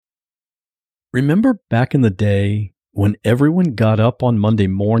Remember back in the day when everyone got up on Monday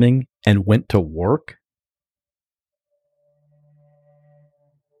morning and went to work?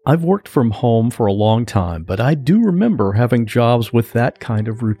 I've worked from home for a long time, but I do remember having jobs with that kind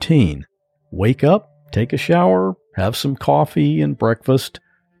of routine. Wake up, take a shower, have some coffee and breakfast,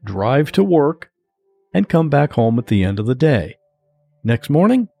 drive to work, and come back home at the end of the day. Next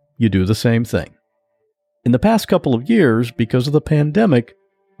morning, you do the same thing. In the past couple of years, because of the pandemic,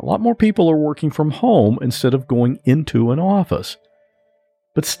 a lot more people are working from home instead of going into an office.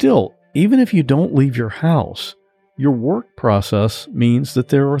 But still, even if you don't leave your house, your work process means that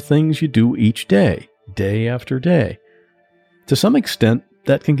there are things you do each day, day after day. To some extent,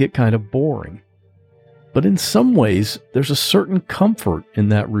 that can get kind of boring. But in some ways, there's a certain comfort in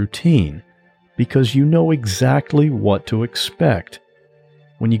that routine because you know exactly what to expect.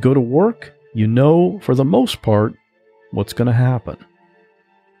 When you go to work, you know, for the most part, what's going to happen.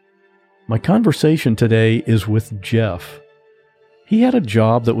 My conversation today is with Jeff. He had a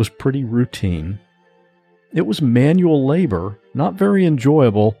job that was pretty routine. It was manual labor, not very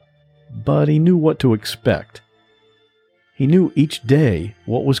enjoyable, but he knew what to expect. He knew each day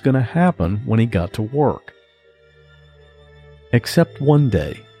what was going to happen when he got to work. Except one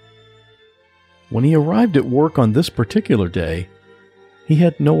day. When he arrived at work on this particular day, he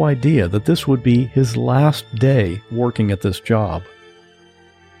had no idea that this would be his last day working at this job.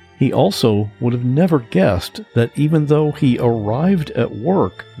 He also would have never guessed that even though he arrived at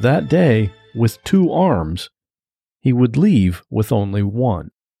work that day with 2 arms, he would leave with only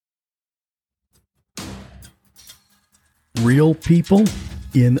 1. Real people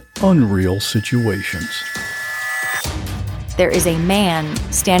in unreal situations. There is a man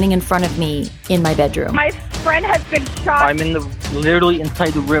standing in front of me in my bedroom. My friend has been shot. I'm literally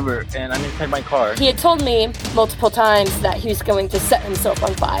inside the river, and I'm inside my car. He had told me multiple times that he was going to set himself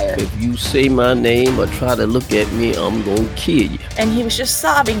on fire. If you say my name or try to look at me, I'm going to kill you. And he was just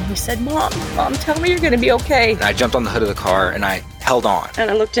sobbing. He said, Mom, tell me you're going to be okay. And I jumped on the hood of the car, and I held on.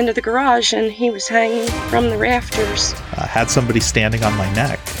 And I looked into the garage, and he was hanging from the rafters. I had somebody standing on my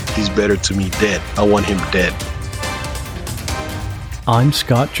neck. He's better to me dead. I want him dead. I'm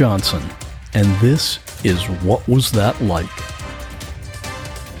Scott Johnson, and this is What Was That Like?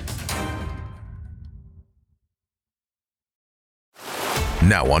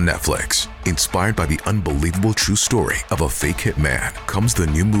 Now on Netflix, inspired by the unbelievable true story of a fake hitman, comes the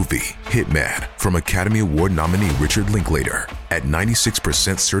new movie, Hitman, from Academy Award nominee Richard Linklater. At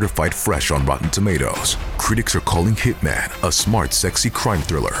 96% certified fresh on Rotten Tomatoes, critics are calling Hitman a smart, sexy crime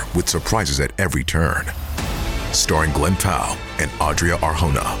thriller with surprises at every turn. Starring Glenn Powell and Adria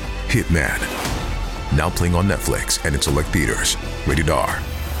Arjona, Hitman. Now playing on Netflix and in select theaters. Rated R.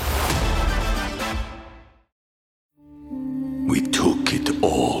 We took it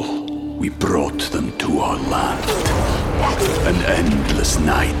all. We brought them to our land. An endless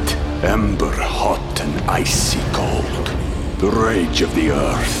night, ember hot and icy cold. The rage of the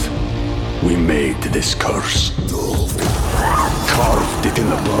earth. We made this curse. Carved it in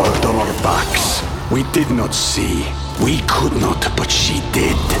the blood on our backs. We did not see. We could not, but she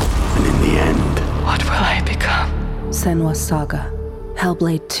did. And in the end, What will I become? Senua's Saga.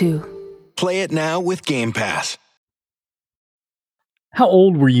 Hellblade 2. Play it now with Game Pass. How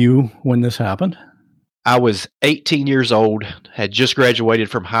old were you when this happened? I was 18 years old, had just graduated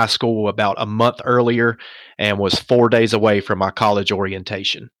from high school about a month earlier, and was 4 days away from my college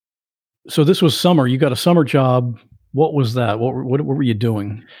orientation. So this was summer. You got a summer job. What was that? What were you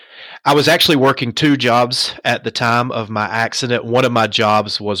doing? I was actually working 2 jobs at the time of my accident. One of my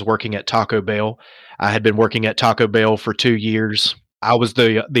jobs was working at Taco Bell. I had been working at Taco Bell for 2 years. I was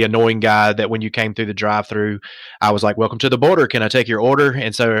the annoying guy that when you came through the drive-thru, I was like, "Welcome to the border. Can I take your order?"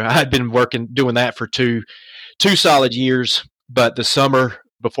 And so I had been doing that for two solid years. But the summer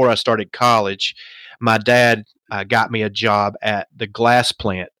before I started college, my dad got me a job at the glass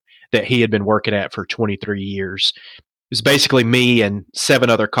plant that he had been working at for 23 years. It was basically me and 7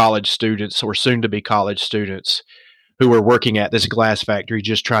 other college students, or soon-to-be college students, who were working at this glass factory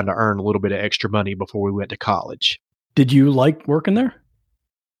just trying to earn a little bit of extra money before we went to college. Did you like working there?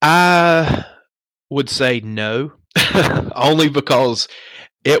 I would say no, only because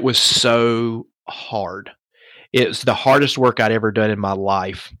it was so hard. It's the hardest work I'd ever done in my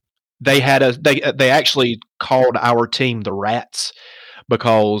life. They actually called our team the Rats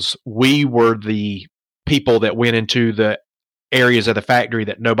because we were the people that went into the areas of the factory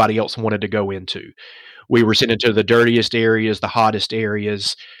that nobody else wanted to go into. We were sent into the dirtiest areas, the hottest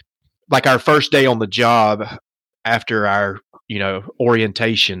areas. Like our first day on the job after our,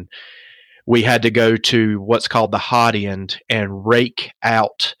 orientation, we had to go to what's called the hot end and rake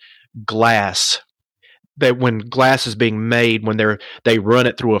out glass. That when glass is being made, when they run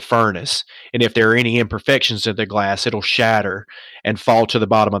it through a furnace, and if there are any imperfections in the glass, it'll shatter and fall to the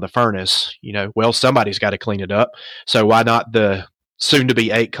bottom of the furnace. Well, somebody's got to clean it up. So why not the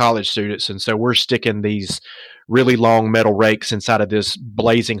soon-to-be 8 college students? And so we're sticking these really long metal rakes inside of this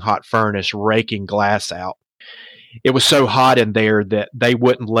blazing hot furnace, raking glass out. It was so hot in there that they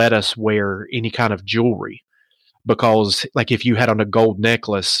wouldn't let us wear any kind of jewelry because, like, if you had on a gold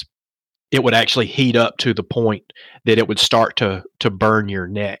necklace, it would actually heat up to the point that it would start to burn your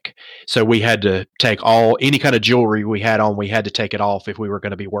neck. So we had to take any kind of jewelry we had on, we had to take it off if we were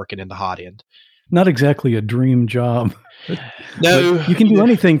going to be working in the hot end. Not exactly a dream job. No, but you can do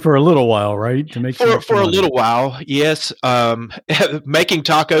anything for a little while, right? To make for a little while, yes. Making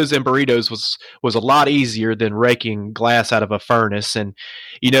tacos and burritos was a lot easier than raking glass out of a furnace. And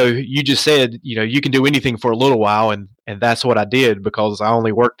you just said you can do anything for a little while, and that's what I did because I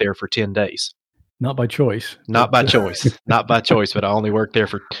only worked there for 10 days. Not by choice. Not by choice. Not by choice, but I only worked there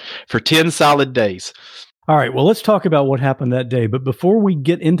for 10 solid days. All right, well, let's talk about what happened that day. But before we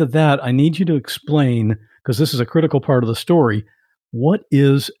get into that, I need you to explain, because this is a critical part of the story, what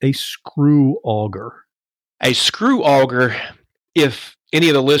is a screw auger? A screw auger, if any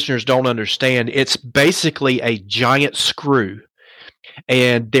of the listeners don't understand, it's basically a giant screw,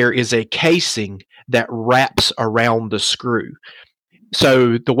 and there is a casing that wraps around the screw.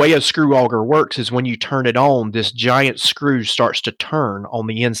 So the way a screw auger works is when you turn it on, this giant screw starts to turn on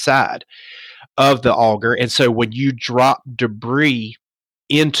the inside of the auger. And so when you drop debris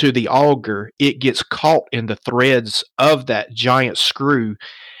into the auger, it gets caught in the threads of that giant screw.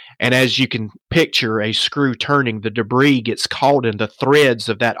 And as you can picture a screw turning, the debris gets caught in the threads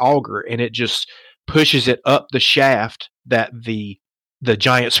of that auger, and it just pushes it up the shaft that the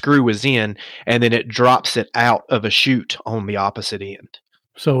giant screw is in, and then it drops it out of a chute on the opposite end.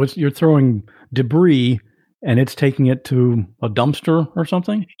 So you're throwing debris and it's taking it to a dumpster or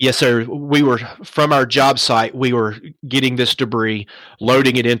something? Yes, sir. From our job site, we were getting this debris,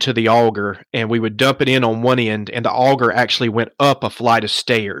 loading it into the auger, and we would dump it in on one end, and the auger actually went up a flight of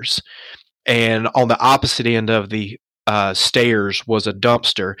stairs. And on the opposite end of the stairs was a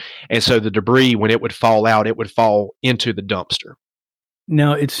dumpster. And so the debris, when it would fall out, it would fall into the dumpster.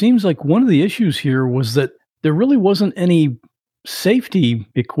 Now, it seems like one of the issues here was that there really wasn't any safety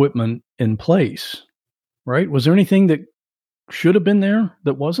equipment in place. Right? Was there anything that should have been there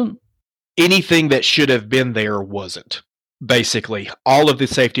that wasn't? Anything that should have been there wasn't. Basically, all of the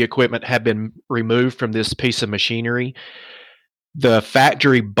safety equipment had been removed from this piece of machinery. The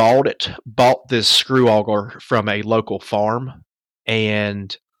factory bought this screw auger from a local farm.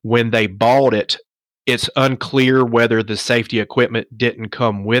 And when they bought it, it's unclear whether the safety equipment didn't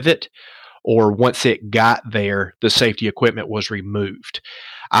come with it, or once it got there, the safety equipment was removed.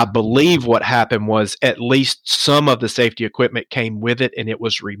 I believe what happened was at least some of the safety equipment came with it and it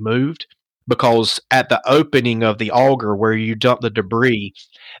was removed, because at the opening of the auger where you dump the debris,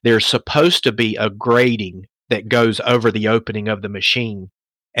 there's supposed to be a grating that goes over the opening of the machine.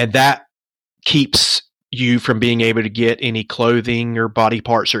 And that keeps you from being able to get any clothing or body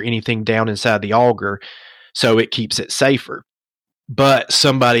parts or anything down inside the auger. So it keeps it safer. But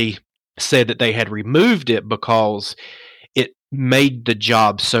somebody said that they had removed it because it made the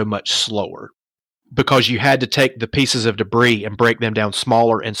job so much slower, because you had to take the pieces of debris and break them down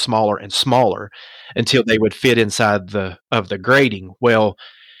smaller and smaller and smaller until they would fit inside the grating. Well,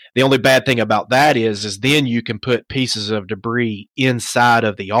 the only bad thing about that is then you can put pieces of debris inside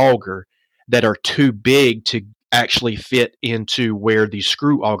of the auger that are too big to actually fit into where the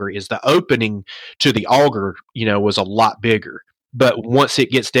screw auger is. The opening to the auger, was a lot bigger. But once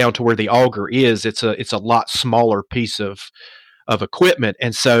it gets down to where the auger is, it's a lot smaller piece of equipment.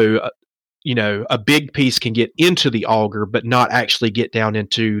 And so, a big piece can get into the auger, but not actually get down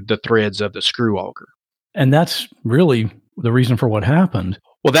into the threads of the screw auger. And that's really the reason for what happened.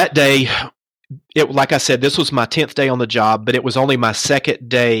 Well, that day, like I said, this was my 10th day on the job, but it was only my second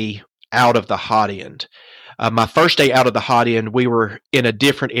day out of the hot end. My first day out of the hot end, we were in a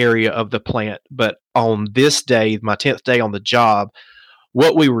different area of the plant. But on this day, my 10th day on the job,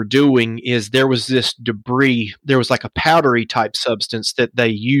 what we were doing is there was this debris. There was like a powdery type substance that they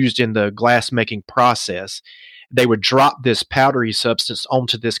used in the glass making process. They would drop this powdery substance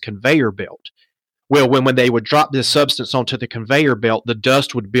onto this conveyor belt. Well, when they would drop this substance onto the conveyor belt, the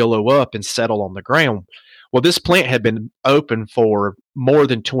dust would billow up and settle on the ground. Well, this plant had been open for more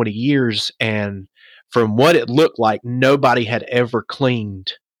than 20 years, and from what it looked like, nobody had ever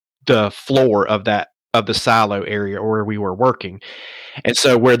cleaned the floor of that of the silo area where we were working. And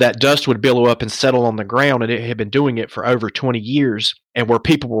so where that dust would billow up and settle on the ground, and it had been doing it for over 20 years, and where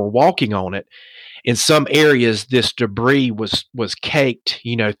people were walking on it, in some areas this debris was caked,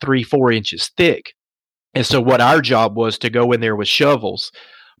 3-4 inches thick. And so what our job was to go in there with shovels,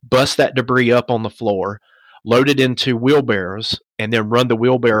 bust that debris up on the floor, load it into wheelbarrows, and then run the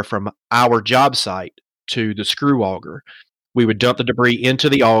wheelbarrow from our job site to the screw auger. We would dump the debris into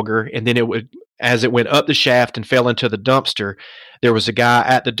the auger, and then as it went up the shaft and fell into the dumpster, there was a guy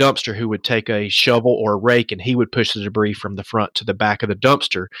at the dumpster who would take a shovel or a rake, and he would push the debris from the front to the back of the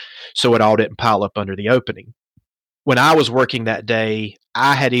dumpster so it all didn't pile up under the opening. When I was working that day,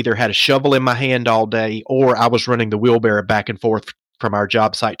 I had either had a shovel in my hand all day, or I was running the wheelbarrow back and forth from our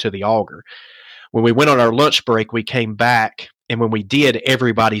job site to the auger. When we went on our lunch break, we came back, and when we did,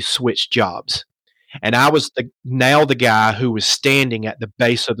 everybody switched jobs. And I was now the guy who was standing at the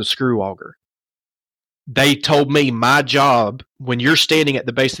base of the screw auger. They told me my job, when you're standing at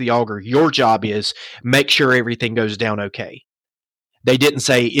the base of the auger, your job is make sure everything goes down okay. They didn't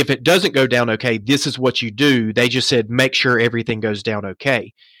say, if it doesn't go down okay, this is what you do. They just said, make sure everything goes down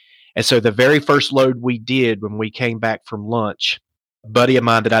okay. And so the very first load we did when we came back from lunch, a buddy of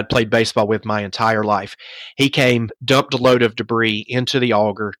mine that I'd played baseball with my entire life, he came, dumped a load of debris into the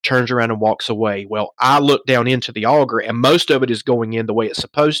auger, turns around and walks away. Well, I look down into the auger, and most of it is going in the way it's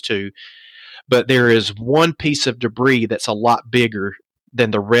supposed to, but there is one piece of debris that's a lot bigger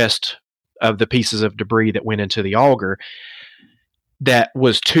than the rest of the pieces of debris that went into the auger that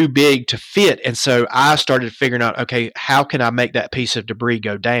was too big to fit. And so I started figuring out, okay, how can I make that piece of debris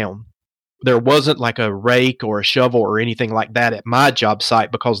go down? There wasn't like a rake or a shovel or anything like that at my job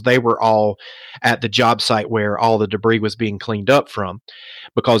site, because they were all at the job site where all the debris was being cleaned up from.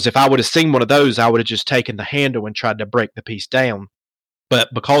 Because if I would have seen one of those, I would have just taken the handle and tried to break the piece down. But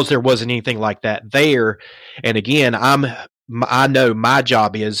because there wasn't anything like that there, and again, I know my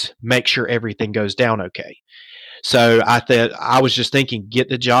job is make sure everything goes down okay. So I was just thinking, get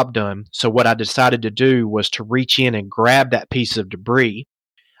the job done. So what I decided to do was to reach in and grab that piece of debris.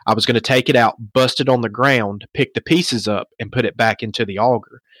 I was going to take it out, bust it on the ground, pick the pieces up, and put it back into the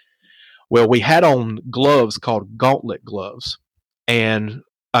auger. Well, we had on gloves called gauntlet gloves. And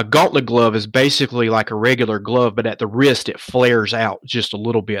a gauntlet glove is basically like a regular glove, but at the wrist it flares out just a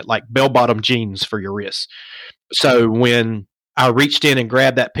little bit, like bell-bottom jeans for your wrists. So when I reached in and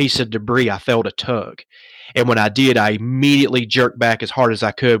grabbed that piece of debris, I felt a tug. And when I did, I immediately jerked back as hard as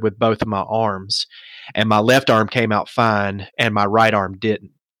I could with both of my arms. And my left arm came out fine, and my right arm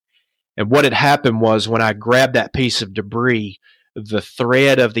didn't. And what had happened was, when I grabbed that piece of debris, the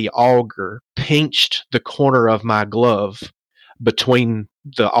thread of the auger pinched the corner of my glove between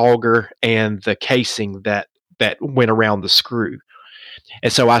the auger and the casing that went around the screw.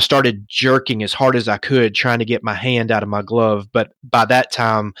 And so I started jerking as hard as I could, trying to get my hand out of my glove. But by that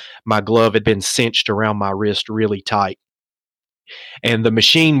time, my glove had been cinched around my wrist really tight. And the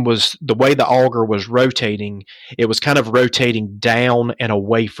machine was, the way the auger was rotating, it was kind of rotating down and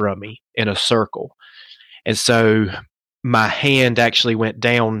away from me in a circle. And so my hand actually went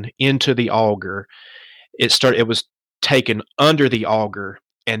down into the auger. It was taken under the auger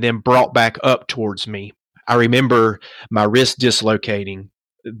and then brought back up towards me. I remember my wrist dislocating.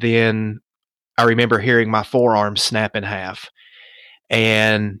 Then I remember hearing my forearm snap in half.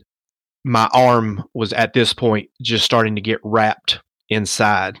 And my arm was at this point just starting to get wrapped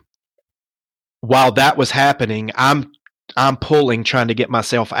inside. While that was happening, I'm pulling, trying to get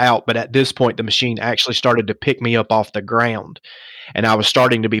myself out. But at this point, the machine actually started to pick me up off the ground. And I was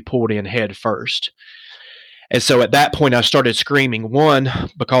starting to be pulled in head first. And so at that point, I started screaming, one,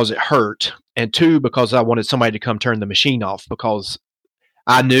 because it hurt, and two, because I wanted somebody to come turn the machine off, because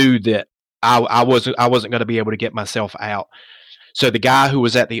I knew that I wasn't going to be able to get myself out. So the guy who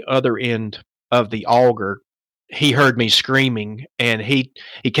was at the other end of the auger, he heard me screaming, and he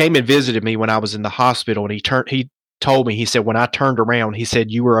came and visited me when I was in the hospital, and he told me, he said, when I turned around, he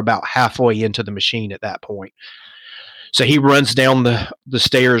said, you were about halfway into the machine at that point. So he runs down the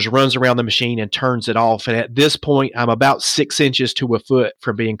stairs, runs around the machine, and turns it off. And at this point, I'm about 6 inches to a foot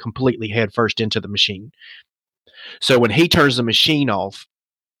from being completely headfirst into the machine. So when he turns the machine off,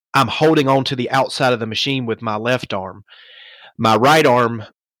 I'm holding on to the outside of the machine with my left arm. My right arm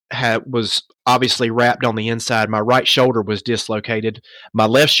was obviously wrapped on the inside. My right shoulder was dislocated. My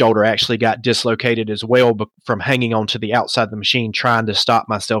left shoulder actually got dislocated as well from hanging on to the outside of the machine, trying to stop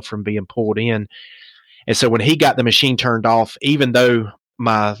myself from being pulled in. And so when he got the machine turned off, even though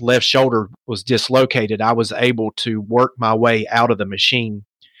my left shoulder was dislocated, I was able to work my way out of the machine.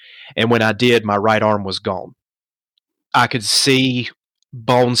 And when I did, my right arm was gone. I could see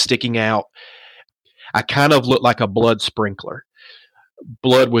bones sticking out. I kind of looked like a blood sprinkler.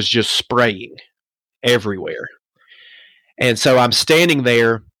 Blood was just spraying everywhere. And so I'm standing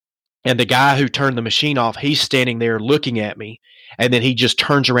there, and the guy who turned the machine off, he's standing there looking at me, and then he just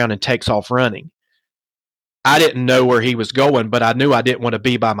turns around and takes off running. I didn't know where he was going, but I knew I didn't want to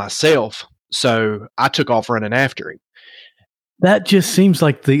be by myself, so I took off running after him. That just seems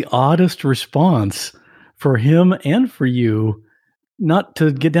like the oddest response for him and for you, not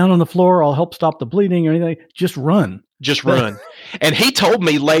to get down on the floor, I'll help stop the bleeding or anything, just run. Just run. And he told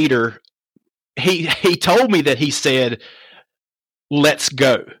me later, he told me that he said, let's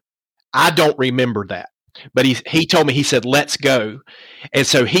go. I don't remember that. But he told me, he said, let's go. And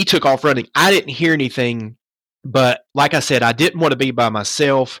so he took off running. I didn't hear anything, but like I said, I didn't want to be by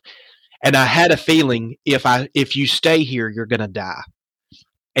myself. And I had a feeling if you stay here, you're going to die.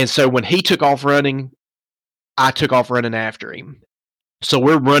 And so when he took off running, I took off running after him. So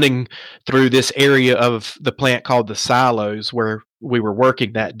we're running through this area of the plant called the silos where we were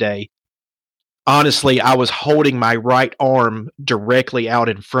working that day. Honestly, I was holding my right arm directly out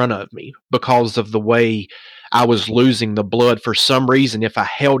in front of me because of the way I was losing the blood. For some reason, if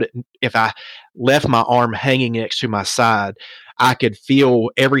I left my arm hanging next to my side, I could feel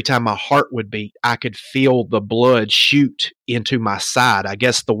every time my heart would beat, I could feel the blood shoot into my side. I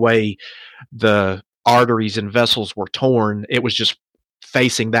guess the way the arteries and vessels were torn, it was just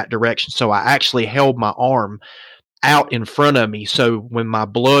facing that direction. So I actually held my arm out in front of me. So when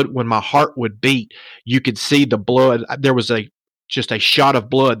my heart would beat, you could see the blood. There was just a shot of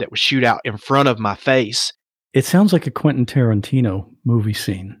blood that would shoot out in front of my face. It sounds like a Quentin Tarantino movie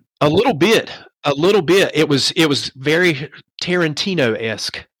scene. A little bit. It was very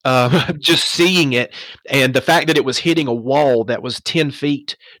Tarantino-esque. Just seeing it, and the fact that it was hitting a wall that was 10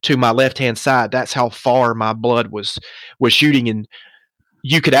 feet to my left-hand side, that's how far my blood was shooting, and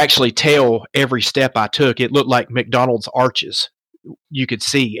you could actually tell every step I took. It looked like McDonald's arches. You could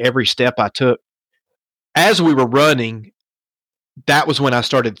see every step I took. As we were running, that was when I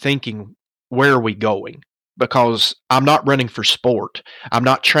started thinking, where are we going? Because I'm not running for sport. I'm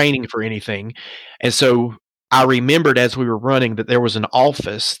not training for anything. And so I remembered as we were running that there was an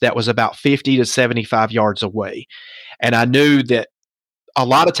office that was about 50 to 75 yards away. And I knew that a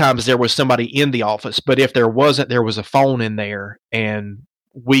lot of times there was somebody in the office, but if there wasn't, there was a phone in there and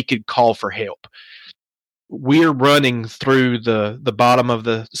we could call for help. We're running through the bottom of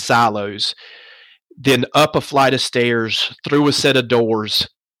the silos, then up a flight of stairs, through a set of doors,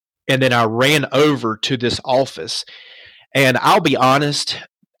 and then I ran over to this office. And I'll be honest,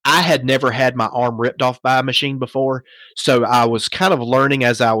 I had never had my arm ripped off by a machine before, so I was kind of learning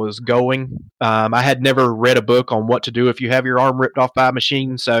as I was going. I had never read a book on what to do if you have your arm ripped off by a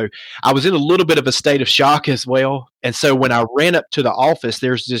machine, so I was in a little bit of a state of shock as well. And so when I ran up to the office,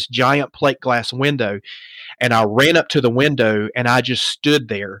 there's this giant plate glass window, and I ran up to the window, and I just stood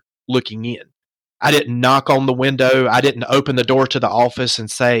there looking in. I didn't knock on the window. I didn't open the door to the office and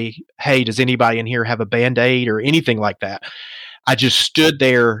say, hey, does anybody in here have a Band-Aid or anything like that? I just stood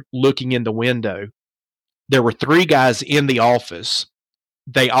there looking in the window. There were 3 guys in the office.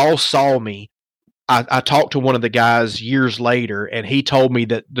 They all saw me. I talked to one of the guys years later, and he told me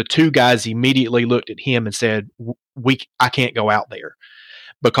that the 2 guys immediately looked at him and said, I can't go out there,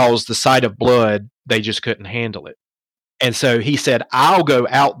 because the sight of blood, they just couldn't handle it. And so he said, I'll go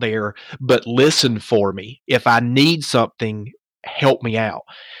out there, but listen for me. If I need something, help me out.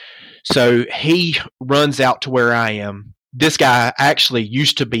 So he runs out to where I am. This guy actually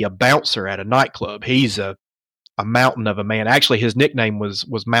used to be a bouncer at a nightclub. He's a mountain of a man. Actually, his nickname was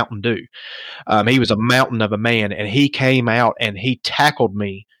Mountain Dew. He was a mountain of a man, and he came out and he tackled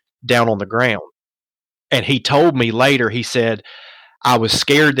me down on the ground. And he told me later, he said, I was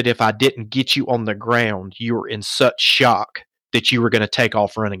scared that if I didn't get you on the ground, you were in such shock that you were going to take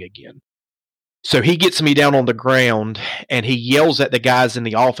off running again. So he gets me down on the ground and he yells at the guys in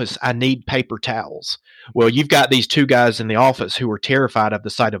the office, I need paper towels. Well, you've got these 2 guys in the office who are terrified of the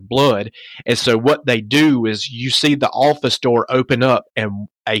sight of blood. And so what they do is you see the office door open up and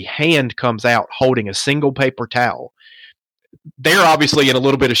a hand comes out holding a single paper towel. They're obviously in a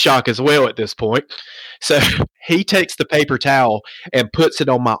little bit of shock as well at this point. So he takes the paper towel and puts it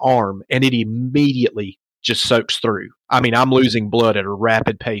on my arm, and it immediately just soaks through. I mean, I'm losing blood at a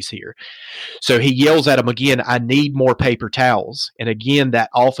rapid pace here. So he yells at him again, I need more paper towels. And again, that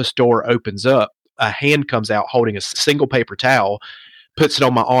office door opens up. A hand comes out holding a single paper towel, puts it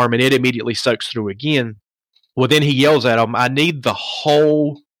on my arm, and it immediately soaks through again. Well, then he yells at him, I need the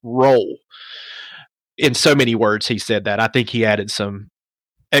whole roll. In so many words, he said that. I think he added some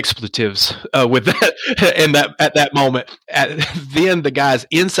expletives with that, and that at that moment. Then the guys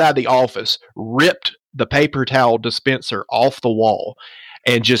inside the office ripped the paper towel dispenser off the wall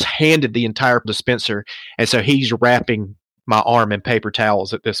and just handed the entire dispenser. And so he's wrapping my arm in paper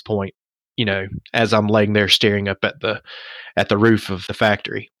towels at this point, as I'm laying there staring up at the roof of the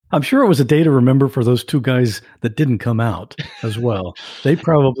factory. I'm sure it was a day to remember for those two guys that didn't come out as well. They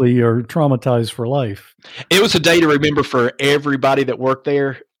probably are traumatized for life. It was a day to remember for everybody that worked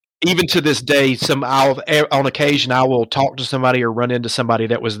there. Even to this day, on occasion, I will talk to somebody or run into somebody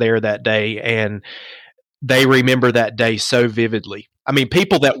that was there that day, and they remember that day so vividly. I mean,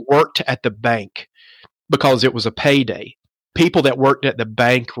 people that worked at the bank because it was a payday. People that worked at the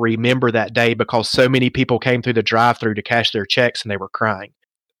bank remember that day because so many people came through the drive-thru to cash their checks and they were crying.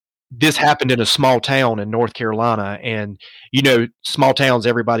 This happened in a small town in North Carolina, and small towns,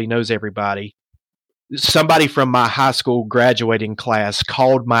 everybody knows everybody. Somebody from my high school graduating class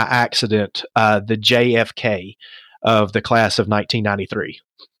called my accident the JFK of the class of 1993.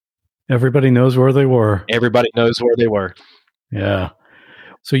 Everybody knows where they were. Everybody knows where they were. Yeah.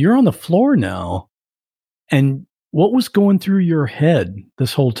 So you're on the floor now, and what was going through your head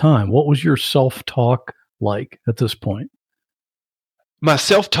this whole time? What was your self-talk like at this point? My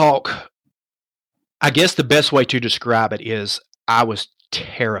self-talk, I guess the best way to describe it is I was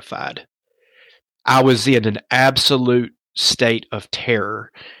terrified. I was in an absolute state of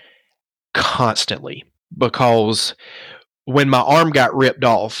terror constantly because when my arm got ripped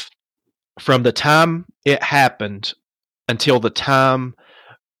off, from the time it happened until the time,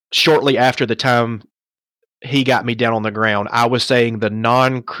 shortly after the time he got me down on the ground, I was saying the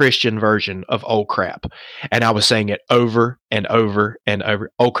non-Christian version of "oh crap," and I was saying it over and over and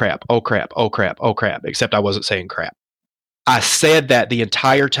over. Oh crap! Oh crap! Oh crap! Oh crap! Except I wasn't saying crap. I said that the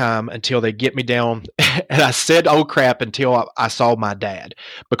entire time until they get me down, and I said "oh crap" until I saw my dad,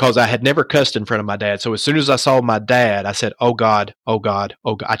 because I had never cussed in front of my dad. So as soon as I saw my dad, I said "oh God, oh God,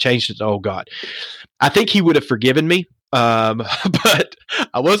 oh God." I changed it to "oh God." I think he would have forgiven me. But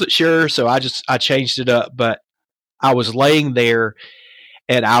I wasn't sure, so I changed it up. But I was laying there,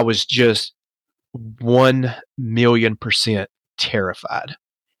 and I was just 1,000,000% terrified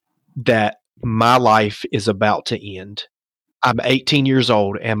that my life is about to end. I'm 18 years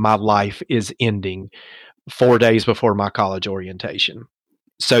old, and my life is ending 4 days before my college orientation.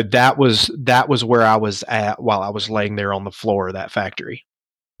 So that was where I was at while I was laying there on the floor of that factory.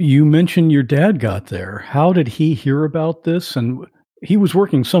 You mentioned your dad got there. How did he hear about this? And he was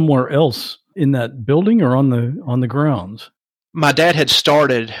working somewhere else in that building or on the grounds? My dad had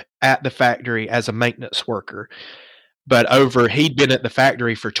started at the factory as a maintenance worker, but he'd been at the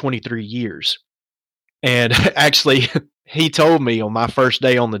factory for 23 years. And actually, he told me on my first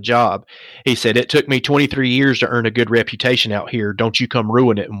day on the job, he said, "It took me 23 years to earn a good reputation out here. Don't you come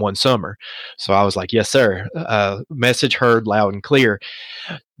ruin it in one summer." So I was like, "Yes, sir." Message heard loud and clear.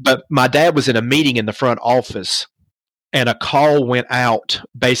 But my dad was in a meeting in the front office, and a call went out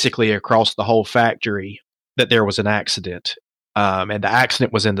basically across the whole factory that there was an accident. And the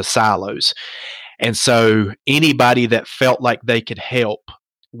accident was in the silos. And so anybody that felt like they could help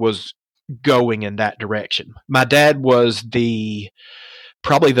was going in that direction. My dad was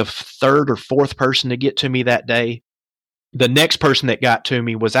probably the third or fourth person to get to me that day. The next person that got to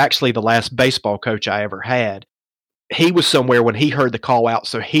me was actually the last baseball coach I ever had. He was somewhere when he heard the call out,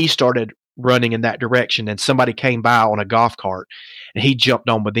 so he started running in that direction, and somebody came by on a golf cart, and he jumped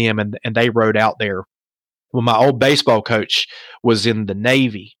on with them, and they rode out there. Well, my old baseball coach was in the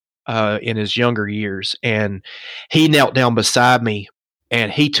Navy in his younger years, and he knelt down beside me,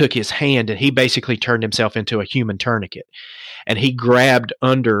 and he took his hand, and he basically turned himself into a human tourniquet, and he grabbed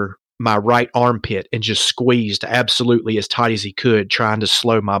under my right armpit and just squeezed absolutely as tight as he could, trying to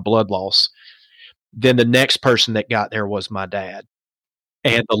slow my blood loss. Then the next person that got there was my dad.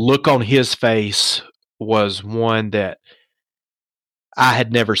 And the look on his face was one that I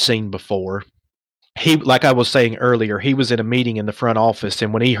had never seen before. He, like I was saying earlier, he was in a meeting in the front office,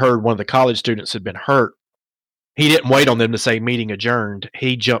 and when he heard one of the college students had been hurt, he didn't wait on them to say meeting adjourned.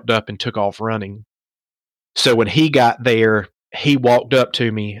 He jumped up and took off running. So when he got there, he walked up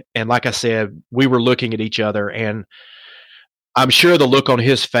to me, and like I said, we were looking at each other, and I'm sure the look on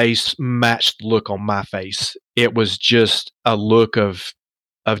his face matched the look on my face. It was just a look of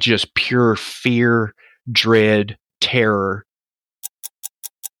just pure fear, dread, terror.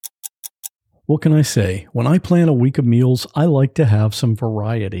 What can I say? When I plan a week of meals, I like to have some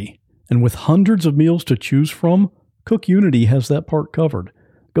variety. And with hundreds of meals to choose from, CookUnity has that part covered.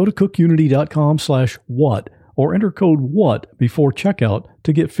 Go to cookunity.com/what or enter code WHAT before checkout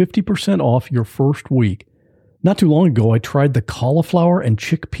to get 50% off your first week. Not too long ago, I tried the cauliflower and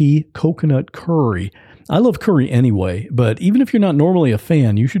chickpea coconut curry. I love curry anyway, but even if you're not normally a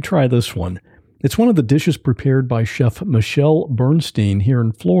fan, you should try this one. It's one of the dishes prepared by Chef Michelle Bernstein here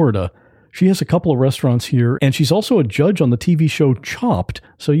in Florida. She has a couple of restaurants here, and she's also a judge on the TV show Chopped,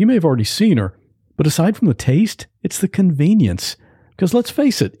 so you may have already seen her. But aside from the taste, it's the convenience. Because let's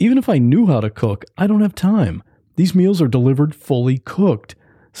face it, even if I knew how to cook, I don't have time. These meals are delivered fully cooked.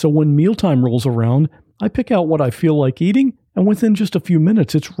 So when mealtime rolls around, I pick out what I feel like eating, and within just a few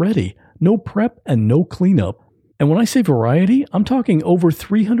minutes, it's ready. No prep and no cleanup. And when I say variety, I'm talking over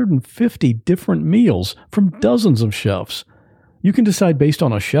 350 different meals from dozens of chefs. You can decide based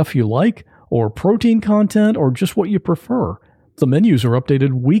on a chef you like, or protein content, or just what you prefer. The menus are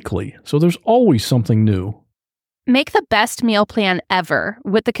updated weekly, so there's always something new. Make the best meal plan ever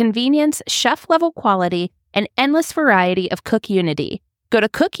with the convenience, chef-level quality, and endless variety of CookUnity. Go to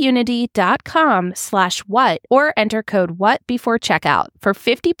cookunity.com/what or enter code WHAT before checkout for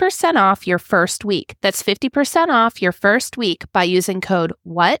 50% off your first week. That's 50% off your first week by using code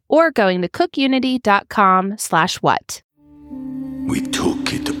WHAT or going to cookunity.com/what. We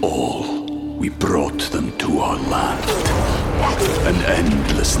took it all. We brought them to our land. An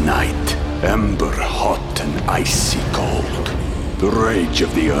endless night, ember hot and icy cold. The rage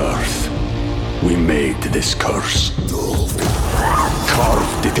of the earth. We made this curse.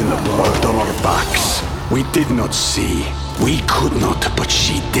 Carved it in the blood on our backs. We did not see. We could not, but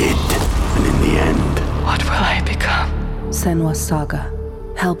she did. And in the end, what will I become? Senua's Saga.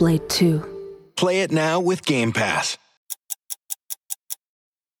 Hellblade 2. Play it now with Game Pass.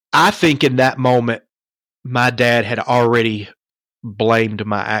 I think in that moment, my dad had already blamed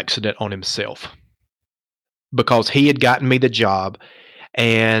my accident on himself because he had gotten me the job,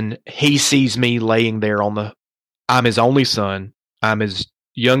 and he sees me laying there I'm his only son. I'm his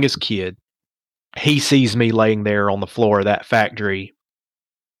youngest kid. He sees me laying there on the floor of that factory,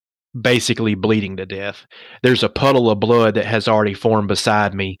 basically bleeding to death. There's a puddle of blood that has already formed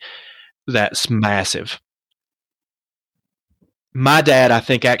beside me that's massive. My dad, I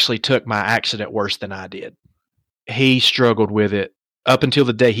think, actually took my accident worse than I did. He struggled with it up until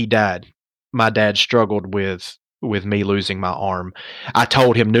the day he died. My dad struggled with me losing my arm. I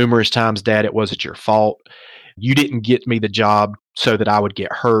told him numerous times, Dad, it wasn't your fault. You didn't get me the job so that I would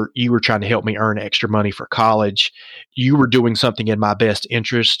get hurt. You were trying to help me earn extra money for college. You were doing something in my best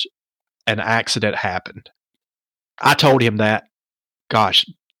interest. An accident happened. I told him that,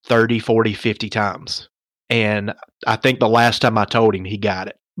 30, 40, 50 times. And I think the last time I told him, he got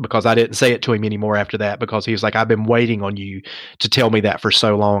it, because I didn't say it to him anymore after that, because he was like, I've been waiting on you to tell me that for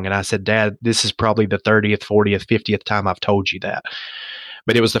so long. And I said, Dad, this is probably the 30th, 40th, 50th time I've told you that.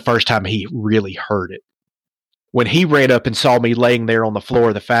 But it was the first time he really heard it. When he ran up and saw me laying there on the floor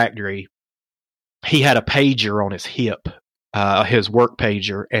of the factory, he had a pager on his hip, his work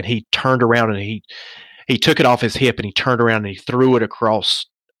pager, and he turned around and he took it off his hip and he turned around and he threw it across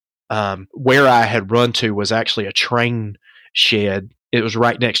where I had run to was actually a train shed. It was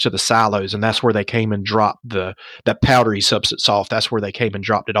right next to the silos, and that's where they came and dropped that powdery substance off. That's where they came and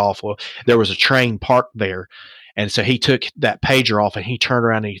dropped it off. Well, there was a train parked there, and so he took that pager off and he turned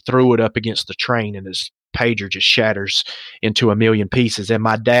around and he threw it up against the train, and his pager just shatters into a million pieces. And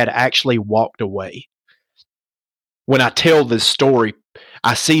my dad actually walked away. When I tell this story,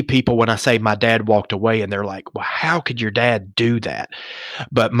 I see people when I say my dad walked away and they're like, well, how could your dad do that?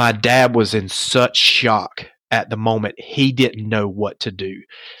 But my dad was in such shock at the moment. He didn't know what to do.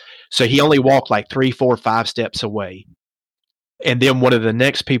 So he only walked like 3, 4, 5 steps away. And then one of the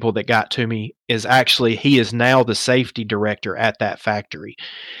next people that got to me is actually, he is now the safety director at that factory.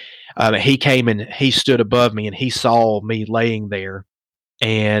 He came and he stood above me and he saw me laying there,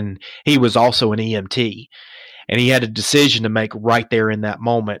 and he was also an EMT. And he had a decision to make right there in that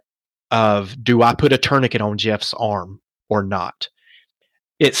moment of, do I put a tourniquet on Jeff's arm or not?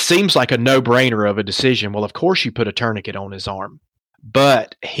 It seems like a no-brainer of a decision. Well, of course you put a tourniquet on his arm.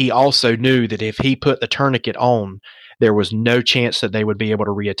 But he also knew that if he put the tourniquet on, there was no chance that they would be able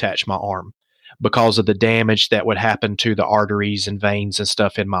to reattach my arm because of the damage that would happen to the arteries and veins and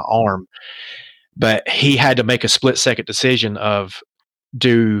stuff in my arm. But he had to make a split-second decision of,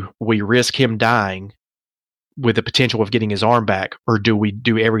 do we risk him dying with the potential of getting his arm back, or do we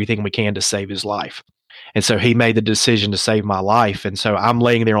do everything we can to save his life? And so he made the decision to save my life. And so I'm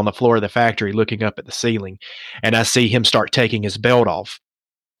laying there on the floor of the factory looking up at the ceiling, and I see him start taking his belt off.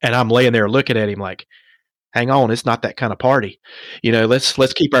 And I'm laying there looking at him like, hang on, it's not that kind of party.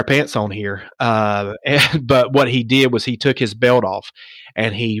 Let's keep our pants on here. But what he did was he took his belt off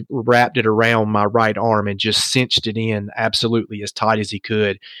and he wrapped it around my right arm and just cinched it in absolutely as tight as he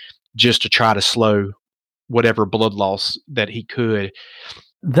could, just to try to slow whatever blood loss that he could.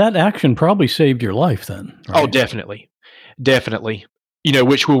 That action probably saved your life then, right? Oh, definitely. Definitely.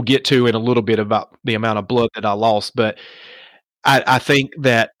 which we'll get to in a little bit about the amount of blood that I lost. But I think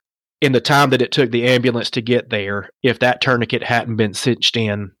that in the time that it took the ambulance to get there, if that tourniquet hadn't been cinched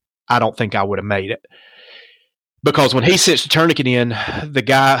in, I don't think I would have made it. Because when he cinched the tourniquet in, the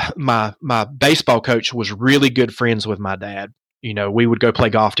guy, my baseball coach, was really good friends with my dad. We would go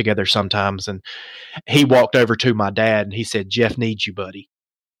play golf together sometimes, and he walked over to my dad and he said, "Jeff needs you, buddy."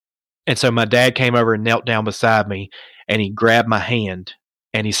 And so my dad came over and knelt down beside me, and he grabbed my hand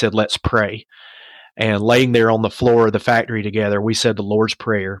and he said, "Let's pray." And laying there on the floor of the factory together, we said the Lord's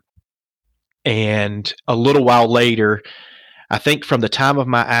Prayer. And a little while later, I think from the time of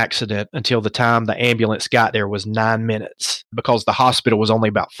my accident until the time the ambulance got there was 9 minutes, because the hospital was only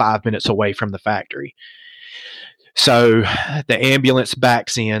about 5 minutes away from the factory. So the ambulance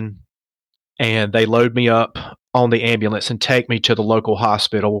backs in and they load me up on the ambulance and take me to the local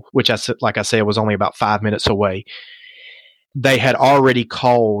hospital, which like I said, was only about 5 minutes away. They had already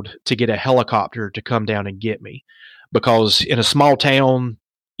called to get a helicopter to come down and get me, because in a small town,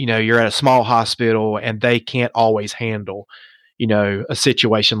 you're at a small hospital and they can't always handle, a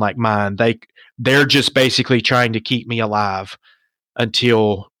situation like mine. They're just basically trying to keep me alive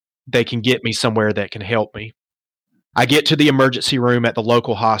until they can get me somewhere that can help me. I get to the emergency room at the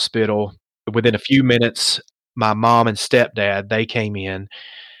local hospital. Within a few minutes, my mom and stepdad, they came in.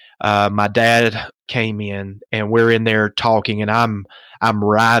 My dad came in, and we're in there talking, and I'm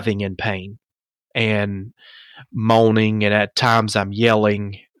writhing in pain and moaning, and at times I'm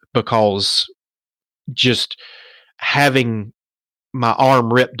yelling, because just having my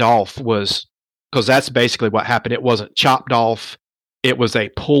arm ripped off because that's basically what happened. It wasn't chopped off. It was a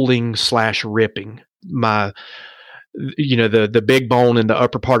pulling /ripping. The big bone in the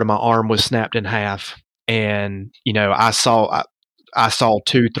upper part of my arm was snapped in half. And, I saw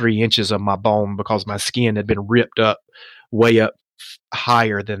 2-3 inches of my bone, because my skin had been ripped up way up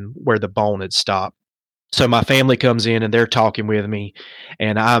higher than where the bone had stopped. So my family comes in and they're talking with me,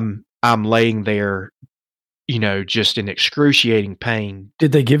 and I'm laying there, just in excruciating pain.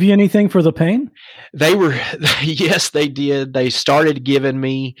 Did they give you anything for the pain? Yes, they did. They started giving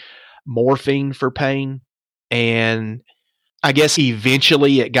me morphine for pain. And I guess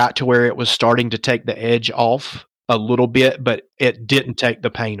eventually it got to where it was starting to take the edge off a little bit, but it didn't take the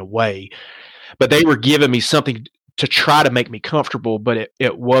pain away. But they were giving me something to try to make me comfortable, but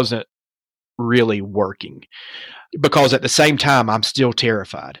it wasn't really working, because at the same time, I'm still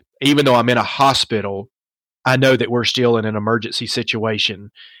terrified. Even though I'm in a hospital, I know that we're still in an emergency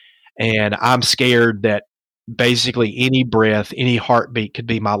situation, and I'm scared that basically any breath, any heartbeat could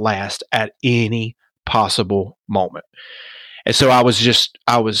be my last at any possible moment. And so I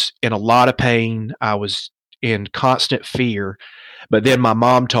was in a lot of pain. I was in constant fear. But then my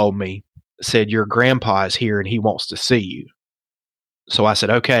mom said, "Your grandpa is here and he wants to see you." So I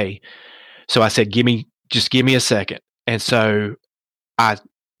said, "Okay." So I said, give me a second. And so I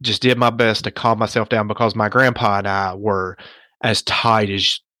just did my best to calm myself down, because my grandpa and I were as tight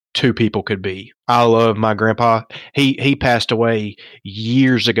as two people could be. I love my grandpa. He passed away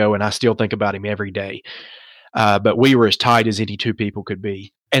years ago, and I still think about him every day. But we were as tight as any two people could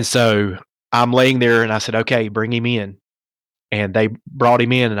be. And so I'm laying there and I said, "Okay, bring him in." And they brought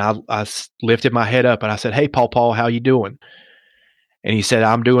him in, and I lifted my head up and I said, "Hey, Paul, how you doing?" And he said,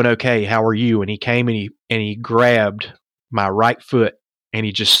 "I'm doing okay. How are you?" And he came and he grabbed my right foot, and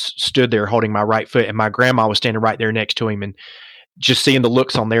he just stood there holding my right foot. And my grandma was standing right there next to him, and just seeing the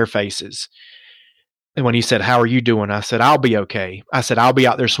looks on their faces. And when he said, "How are you doing?" I said, "I'll be okay." I said, "I'll be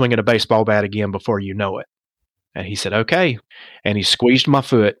out there swinging a baseball bat again before you know it." And he said, "Okay." And he squeezed my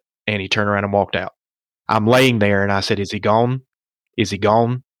foot, and he turned around and walked out. I'm laying there, and I said, "Is he gone? Is he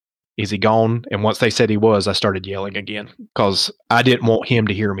gone? Is he gone?" And once they said he was, I started yelling again, because I didn't want him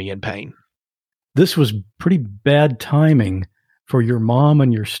to hear me in pain. This was pretty bad timing for your mom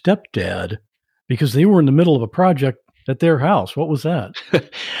and your stepdad, because they were in the middle of a project at their house. What was that?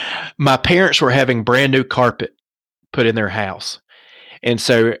 My parents were having brand new carpet put in their house. And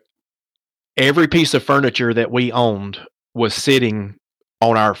so every piece of furniture that we owned was sitting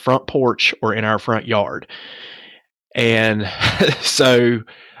on our front porch or in our front yard. And so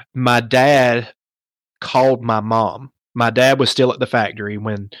my dad called my mom. My dad was still at the factory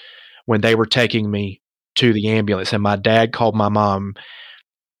when they were taking me to the ambulance, and my dad called my mom.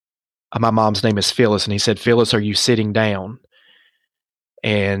 My mom's name is Phyllis, and he said, "Phyllis, are you sitting down?"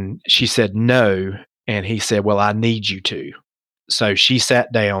 And she said, "No." And he said, "Well, I need you to." So she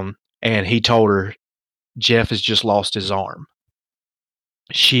sat down, and he told her, "Jeff has just lost his arm."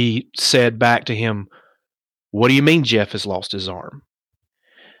 She said back to him, "What do you mean Jeff has lost his arm?"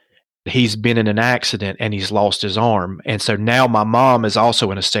 he's been in an accident and he's lost his arm. And so now my mom is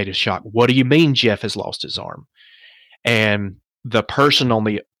also in a state of shock. What do you mean Jeff has lost his arm? And the person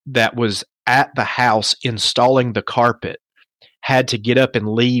that was at the house installing the carpet had to get up and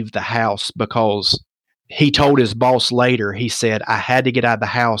leave the house because he told his boss later, he said, I had to get out of the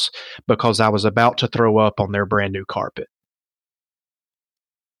house because I was about to throw up on their brand new carpet.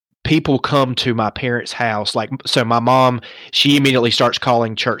 People come to my parents' house. So my mom, she immediately starts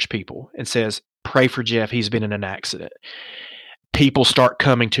calling church people and says, pray for Jeff. He's been in an accident. People start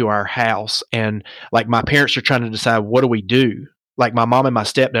coming to our house, and my parents are trying to decide, what do we do? My mom and my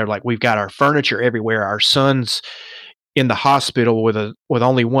stepdad are we've got our furniture everywhere. Our son's in the hospital with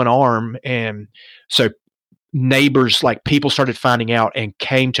only one arm. And so neighbors, people started finding out and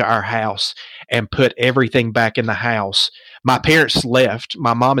came to our house and put everything back in the house. My parents left.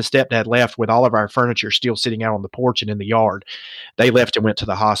 My mom and stepdad left with all of our furniture still sitting out on the porch and in the yard. They left and went to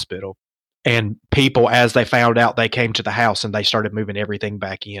the hospital. And people, as they found out, they came to the house and they started moving everything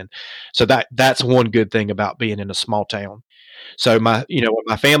back in. So that's one good thing about being in a small town. So when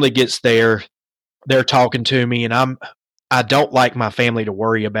my family gets there, they're talking to me, and I don't like my family to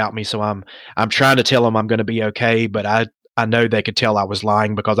worry about me. So I'm trying to tell them I'm going to be okay, but I know they could tell I was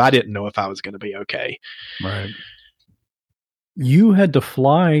lying because I didn't know if I was going to be okay. Right. You had to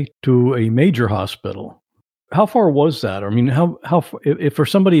fly to a major hospital. How far was that? I mean, how if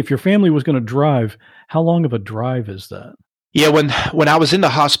your family was going to drive, how long of a drive is that? Yeah, when I was in the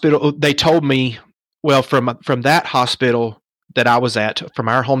hospital, they told me, well, from that hospital that I was at, from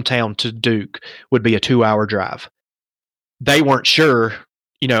our hometown to Duke would be a 2-hour drive. They weren't sure,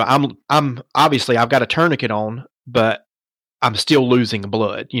 I'm obviously I've got a tourniquet on, but I'm still losing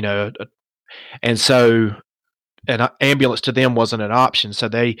blood, and so an ambulance to them wasn't an option. So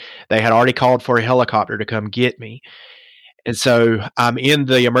they had already called for a helicopter to come get me. And so I'm in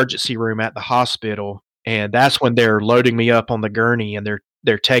the emergency room at the hospital, and that's when they're loading me up on the gurney and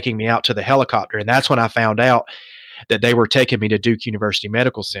they're taking me out to the helicopter. And that's when I found out that they were taking me to Duke University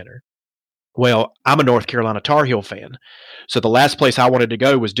Medical Center. Well, I'm a North Carolina Tar Heel fan. So the last place I wanted to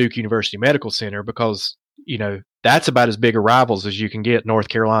go was Duke University Medical Center because, that's about as big a rivals as you can get, North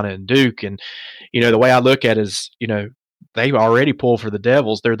Carolina and Duke. And, the way I look at it is, they already pull for the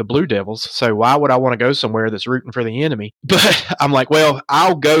Devils. They're the Blue Devils. So why would I want to go somewhere that's rooting for the enemy? But I'm like, well,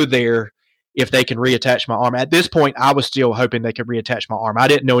 I'll go there if they can reattach my arm. At this point, I was still hoping they could reattach my arm. I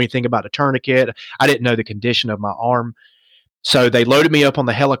didn't know anything about a tourniquet. I didn't know the condition of my arm. So they loaded me up on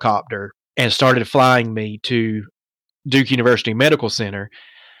the helicopter and started flying me to Duke University Medical Center.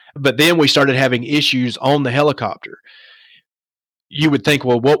 But then we started having issues on the helicopter. You would think,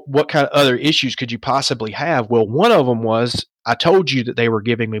 well, what kind of other issues could you possibly have? Well, one of them was, I told you that they were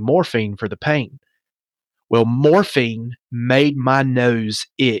giving me morphine for the pain. Well, morphine made my nose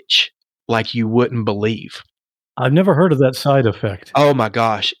itch like you wouldn't believe. I've never heard of that side effect. Oh my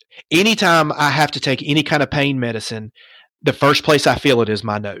gosh. Anytime I have to take any kind of pain medicine, the first place I feel it is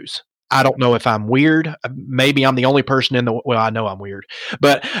my nose. I don't know if I'm weird. Maybe I'm the only person I know I'm weird,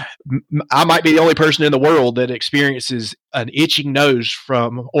 but I might be the only person in the world that experiences an itching nose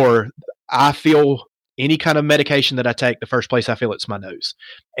or I feel any kind of medication that I take, the first place I feel it's my nose.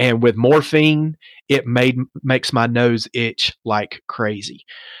 And with morphine, it makes my nose itch like crazy.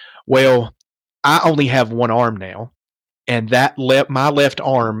 Well, I only have one arm now, and my left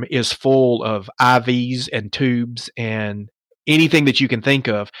arm is full of IVs and tubes and anything that you can think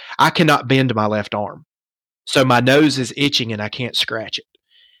of. I cannot bend my left arm. So my nose is itching and I can't scratch it.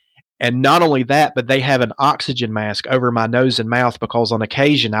 And not only that, but they have an oxygen mask over my nose and mouth because on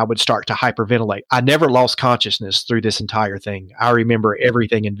occasion I would start to hyperventilate. I never lost consciousness through this entire thing. I remember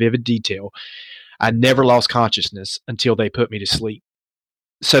everything in vivid detail. I never lost consciousness until they put me to sleep.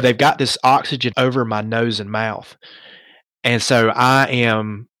 So they've got this oxygen over my nose and mouth. And so I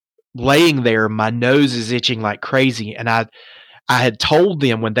am laying there, my nose is itching like crazy. And I had told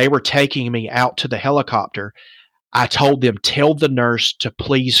them when they were taking me out to the helicopter, I told them, tell the nurse to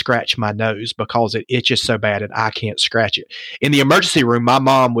please scratch my nose because it itches so bad and I can't scratch it. In the emergency room, my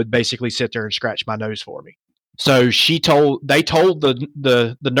mom would basically sit there and scratch my nose for me. So they told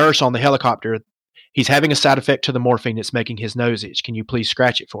the nurse on the helicopter, he's having a side effect to the morphine that's making his nose itch. Can you please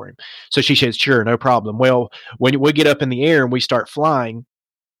scratch it for him? So she said, sure, no problem. Well, when we get up in the air and we start flying,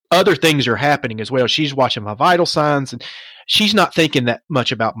 other things are happening as well. She's watching my vital signs and she's not thinking that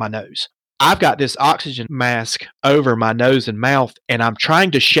much about my nose. I've got this oxygen mask over my nose and mouth, and I'm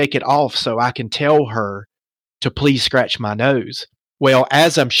trying to shake it off so I can tell her to please scratch my nose. Well,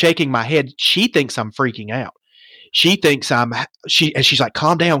 as I'm shaking my head, she thinks I'm freaking out. She thinks and she's like,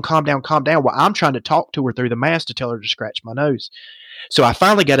 calm down, calm down, calm down. Well, I'm trying to talk to her through the mask to tell her to scratch my nose. So I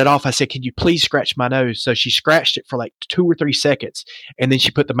finally got it off. I said, "Can you please scratch my nose?" So she scratched it for like 2 or 3 seconds, and then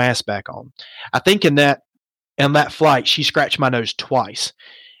she put the mask back on. I think in that flight, she scratched my nose twice.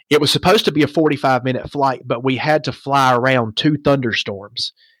 It was supposed to be a 45-minute flight, but we had to fly around 2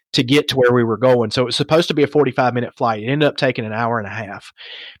 thunderstorms to get to where we were going. So it was supposed to be a 45-minute flight. It ended up taking an hour and a half.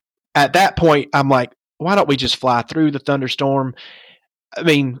 At that point, I'm like, why don't we just fly through the thunderstorm? I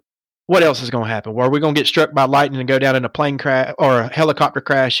mean, what else is going to happen? Are we going to get struck by lightning and go down in a plane crash or a helicopter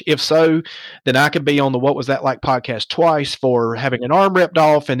crash? If so, then I could be on the What Was That Like podcast twice for having an arm ripped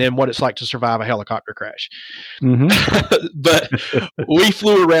off and then what it's like to survive a helicopter crash. Mm-hmm. But we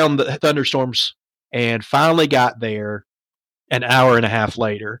flew around the thunderstorms and finally got there an hour and a half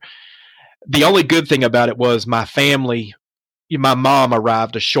later. The only good thing about it was my family, my mom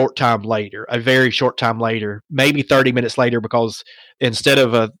arrived a very short time later, maybe 30 minutes later, because instead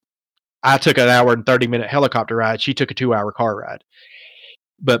of I took an hour and 30-minute helicopter ride, she took a 2-hour car ride.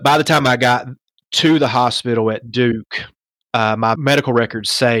 But by the time I got to the hospital at Duke, my medical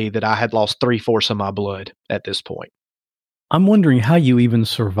records say that I had lost 3/4 of my blood at this point. I'm wondering how you even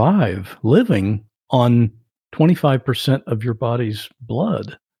survive living on 25% of your body's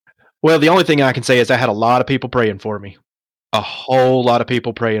blood. Well, the only thing I can say is I had a lot of people praying for me. A whole lot of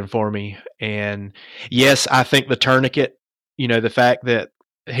people praying for me. And yes, I think the tourniquet, the fact that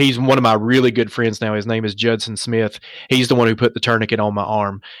he's one of my really good friends now, his name is Judson Smith. He's the one who put the tourniquet on my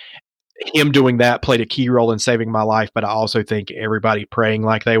arm. Him doing that played a key role in saving my life, but I also think everybody praying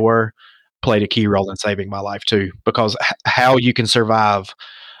like they were played a key role in saving my life too, because how you can survive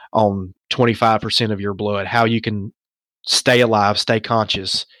on 25% of your blood, how you can stay alive, stay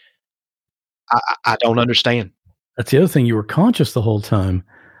conscious, I don't understand. That's the other thing. You were conscious the whole time.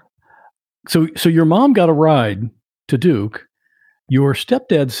 So your mom got a ride to Duke. Your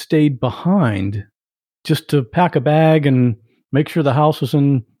stepdad stayed behind just to pack a bag and make sure the house was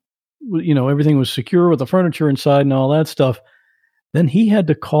everything was secure with the furniture inside and all that stuff. Then he had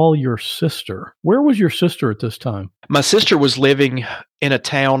to call your sister. Where was your sister at this time? My sister was living in a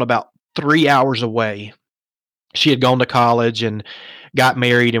town about 3 hours away. She had gone to college and got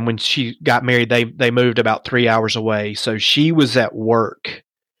married. And when she got married, they moved about 3 hours away. So she was at work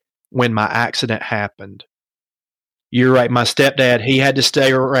when my accident happened. You're right. My stepdad, he had to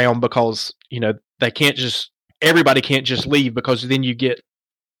stay around because, everybody can't just leave, because then you get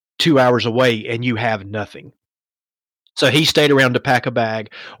 2 hours away and you have nothing. So he stayed around to pack a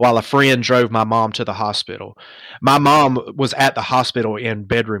bag while a friend drove my mom to the hospital. My mom was at the hospital in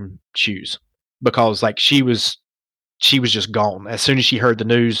bedroom shoes because she was just gone. As soon as she heard the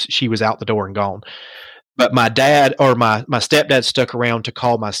news, she was out the door and gone. But my dad or my stepdad stuck around to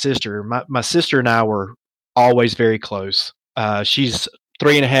call my sister. My sister and I were always very close. She's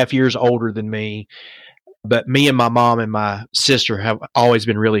 3.5 years older than me. But me and my mom and my sister have always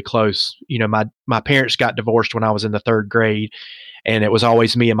been really close. My parents got divorced when I was in the 3rd grade, and it was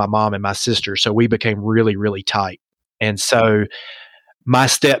always me and my mom and my sister. So we became really, really tight. And so my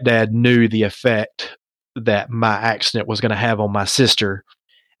stepdad knew the effect that my accident was going to have on my sister.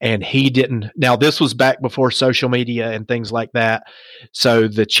 And he didn't. Now, this was back before social media and things like that. So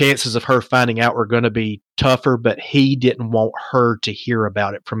the chances of her finding out were going to be tougher, but he didn't want her to hear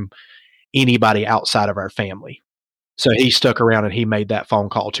about it from anybody outside of our family. So he stuck around and he made that phone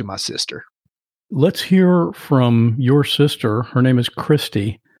call to my sister. Let's hear from your sister. Her name is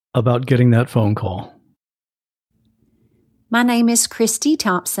Christy, about getting that phone call. My name is Christy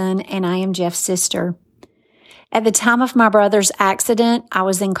Thompson, and I am Jeff's sister. At the time of my brother's accident, I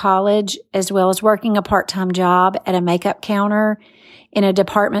was in college, as well as working a part-time job at a makeup counter in a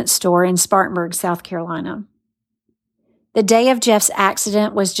department store in Spartanburg, South Carolina. The day of Jeff's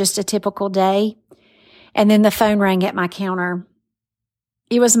accident was just a typical day, and then the phone rang at my counter.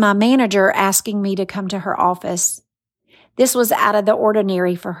 It was my manager asking me to come to her office. This was out of the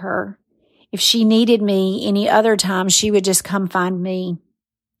ordinary for her. If she needed me any other time, she would just come find me.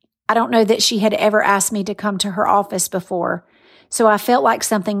 I don't know that she had ever asked me to come to her office before, so I felt like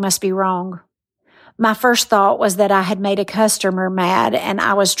something must be wrong. My first thought was that I had made a customer mad, and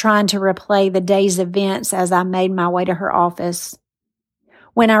I was trying to replay the day's events as I made my way to her office.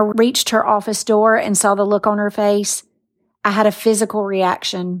 When I reached her office door and saw the look on her face, I had a physical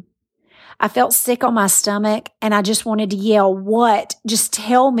reaction. I felt sick on my stomach, and I just wanted to yell, "What? Just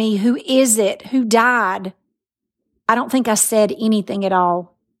tell me, who is it? Who died?" I don't think I said anything at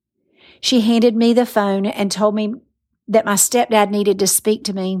all. She handed me the phone and told me that my stepdad needed to speak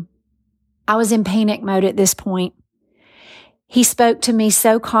to me. I was in panic mode at this point. He spoke to me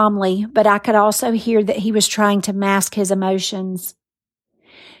so calmly, but I could also hear that he was trying to mask his emotions.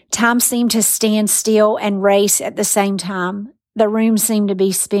 Time seemed to stand still and race at the same time, The room seemed to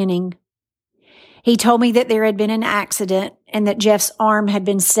be spinning. He told me that there had been an accident and that Jeff's arm had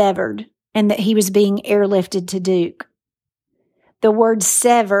been severed and that he was being airlifted to Duke. The word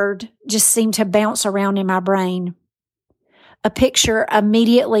severed just seemed to bounce around in my brain. A picture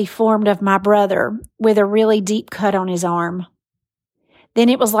immediately formed of my brother with a really deep cut on his arm. Then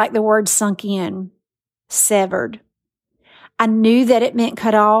it was like the word sunk in. Severed. I knew that it meant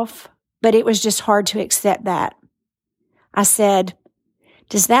cut off, but it was just hard to accept that. I said,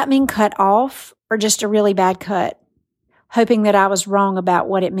 "Does that mean cut off or just a really bad cut?" Hoping that I was wrong about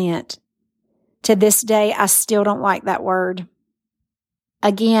what it meant. To this day, I still don't like that word.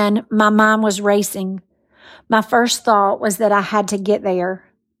 Again, my mind was racing. My first thought was that I had to get there.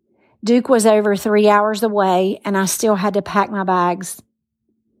 Duke was over 3 hours away, and I still had to pack my bags.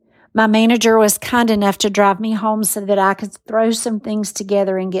 My manager was kind enough to drive me home so that I could throw some things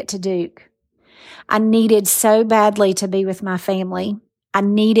together and get to Duke. I needed so badly to be with my family. I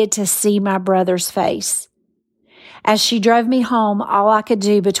needed to see my brother's face. As she drove me home, all I could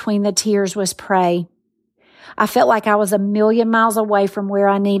do between the tears was pray. I felt like I was 1,000,000 miles away from where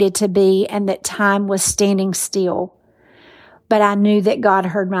I needed to be and that time was standing still. But I knew that God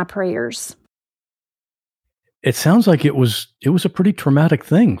heard my prayers. It sounds like it was a pretty traumatic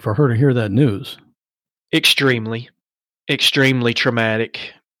thing for her to hear that news. Extremely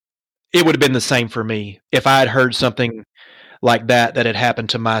traumatic. It would have been the same for me. If I had heard something like that had happened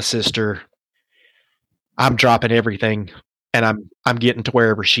to my sister, I'm dropping everything and I'm getting to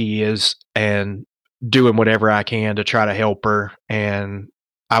wherever she is and doing whatever I can to try to help her. And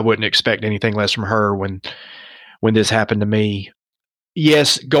I wouldn't expect anything less from her when this happened to me.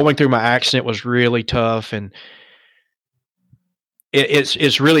 Yes, going through my accident was really tough, and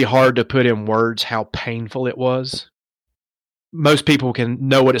it's really hard to put in words how painful it was. Most people can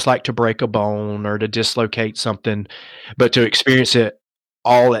know what it's like to break a bone or to dislocate something, but to experience it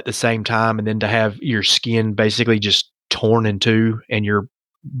all at the same time and then to have your skin basically just torn in two and your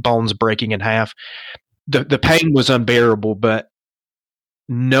bones breaking in half, the pain was unbearable, but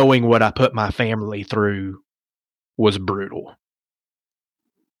knowing what I put my family through was brutal.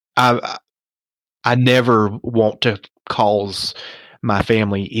 I never want to cause my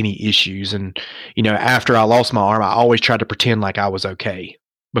family any issues. And, after I lost my arm, I always tried to pretend like I was okay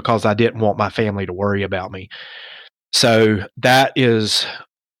because I didn't want my family to worry about me. So that is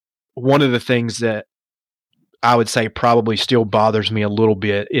one of the things that I would say probably still bothers me a little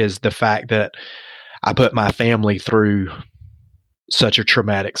bit, is the fact that I put my family through such a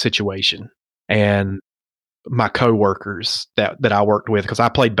traumatic situation. And my coworkers that I worked with, because I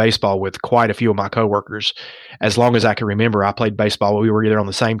played baseball with quite a few of my coworkers. As long as I can remember, I played baseball. We were either on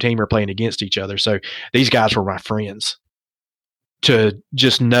the same team or playing against each other. So these guys were my friends. To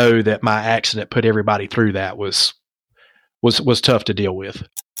just know that my accident put everybody through that was tough to deal with.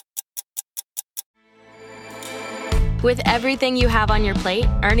 With everything you have on your plate,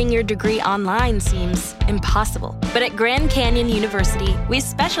 earning your degree online seems impossible. But at Grand Canyon University, we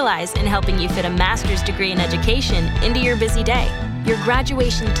specialize in helping you fit a master's degree in education into your busy day. Your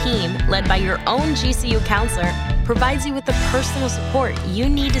graduation team, led by your own GCU counselor, provides you with the personal support you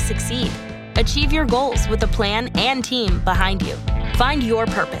need to succeed. Achieve your goals with a plan and team behind you. Find your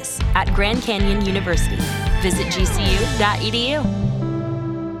purpose at Grand Canyon University. Visit gcu.edu.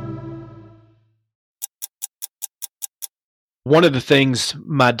 One of the things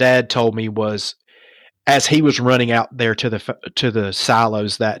my dad told me was, as he was running out there to the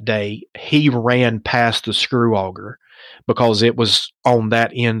silos that day, he ran past the screw auger because it was on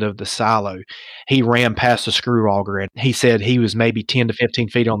that end of the silo. He ran past the screw auger, and he said he was maybe 10 to 15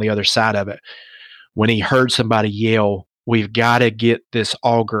 feet on the other side of it when he heard somebody yell, "We've got to get this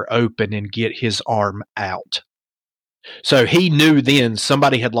auger open and get his arm out." So he knew then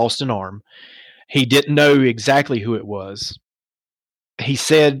somebody had lost an arm. He didn't know exactly who it was. He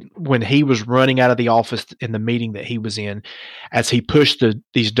said when he was running out of the office in the meeting that he was in, as he pushed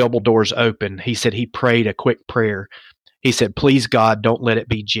these double doors open, he said he prayed a quick prayer. He said, "Please, God, don't let it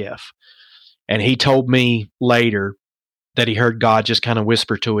be Jeff." And he told me later that he heard God just kind of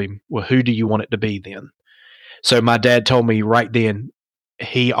whisper to him, "Well, who do you want it to be then?" So my dad told me right then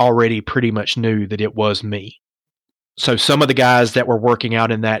he already pretty much knew that it was me. So some of the guys that were working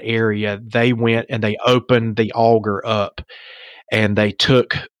out in that area, they went and they opened the auger up. And they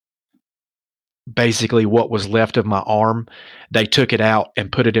took basically what was left of my arm. They took it out and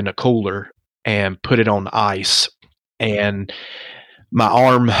put it in a cooler and put it on ice. And my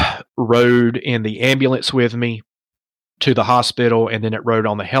arm rode in the ambulance with me to the hospital, and then it rode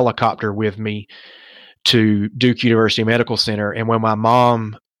on the helicopter with me to Duke University Medical Center. And when my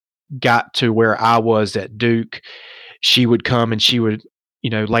mom got to where I was at Duke, she would come and she would,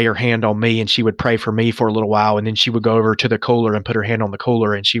 lay her hand on me and she would pray for me for a little while. And then she would go over to the cooler and put her hand on the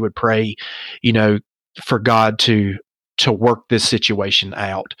cooler and she would pray, for God to work this situation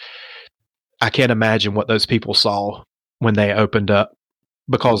out. I can't imagine what those people saw when they opened up,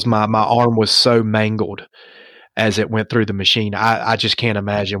 because my arm was so mangled as it went through the machine. I just can't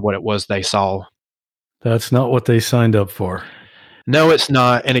imagine what it was they saw. That's not what they signed up for. No, it's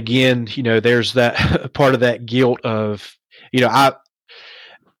not. And again, there's that part of that guilt of,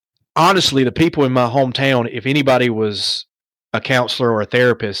 honestly, the people in my hometown, if anybody was a counselor or a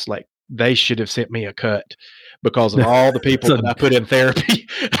therapist, like, they should have sent me a cut because of all the people that I put in therapy.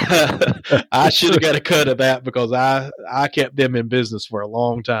 I should have got a cut of that because I kept them in business for a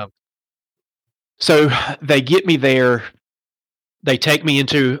long time. So they get me there. They take me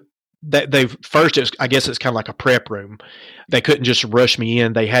into I guess it's kind of like a prep room. They couldn't just rush me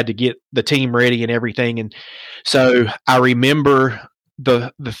in. They had to get the team ready and everything. And so I remember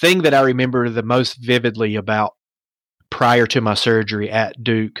the thing that I remember the most vividly about prior to my surgery at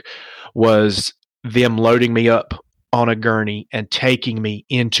Duke was them loading me up on a gurney and taking me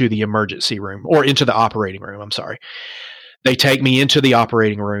into the emergency room, or into the operating room. I'm sorry. They take me into the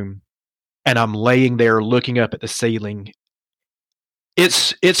operating room and I'm laying there looking up at the ceiling.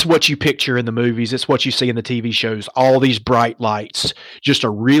 It's what you picture in the movies. It's what you see in the TV shows. All these bright lights, just a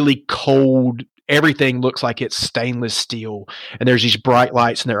really cold, everything looks like it's stainless steel. And there's these bright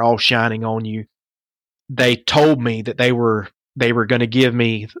lights and they're all shining on you. They told me that they were going to give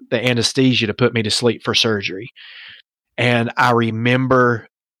me the anesthesia to put me to sleep for surgery. And I remember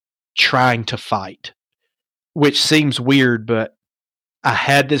trying to fight, which seems weird, but I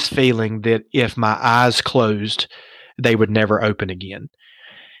had this feeling that if my eyes closed, they would never open again.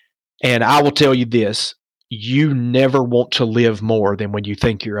 And I will tell you this, you never want to live more than when you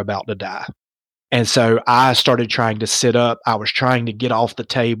think you're about to die. And so I started trying to sit up. I was trying to get off the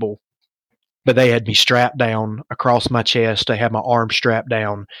table, but they had me strapped down across my chest. They had my arm strapped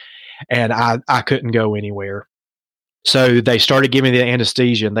down, and I couldn't go anywhere. So they started giving me the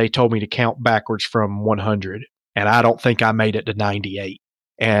anesthesia, and they told me to count backwards from 100. And I don't think I made it to 98.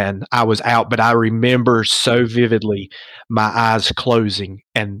 And I was out, but I remember so vividly my eyes closing,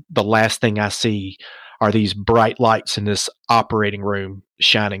 and the last thing I see are these bright lights in this operating room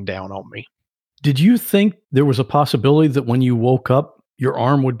shining down on me. Did you think there was a possibility that when you woke up, your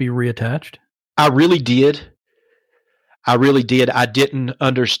arm would be reattached? I really did. I didn't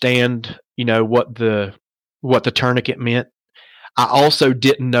understand, what the tourniquet meant. I also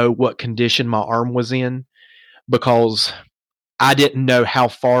didn't know what condition my arm was in, because I didn't know how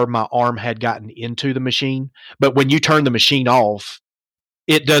far my arm had gotten into the machine. But when you turn the machine off,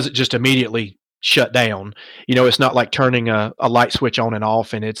 it doesn't just immediately shut down. It's not like turning a light switch on and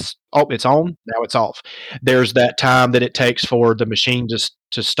off and it's on, now it's off. There's that time that it takes for the machine just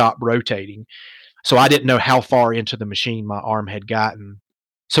to stop rotating. So I didn't know how far into the machine my arm had gotten.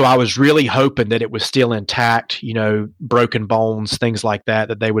 So I was really hoping that it was still intact, broken bones, things like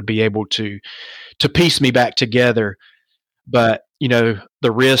that they would be able to piece me back together. But, the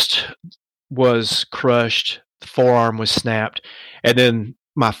wrist was crushed, the forearm was snapped, and then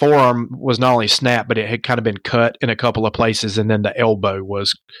my forearm was not only snapped, but it had kind of been cut in a couple of places, and then the elbow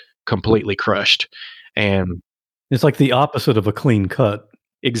was completely crushed. And it's like the opposite of a clean cut.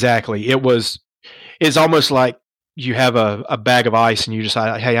 Exactly. It's almost like you have a bag of ice and you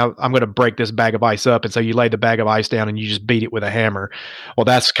decide, hey, I'm going to break this bag of ice up. And so you lay the bag of ice down and you just beat it with a hammer. Well,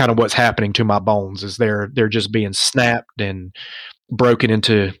 that's kind of what's happening to my bones, is they're just being snapped and broken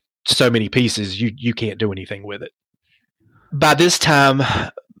into so many pieces. You can't do anything with it. By this time,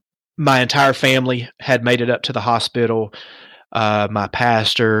 my entire family had made it up to the hospital. My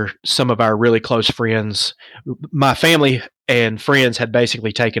pastor, some of our really close friends, my family and friends had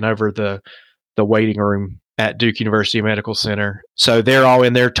basically taken over the waiting room at Duke University Medical Center. So they're all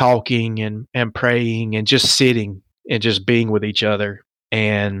in there talking and praying and just sitting and just being with each other.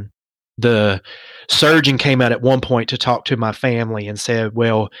 And the surgeon came out at one point to talk to my family and said,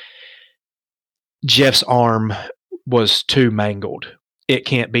 well, Jeff's arm was too mangled. It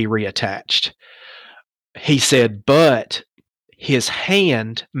can't be reattached. He said, but his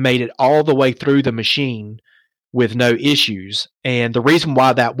hand made it all the way through the machine with no issues. And the reason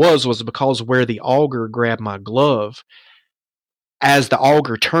why that was because where the auger grabbed my glove, as the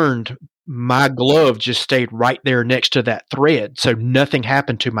auger turned, my glove just stayed right there next to that thread. So nothing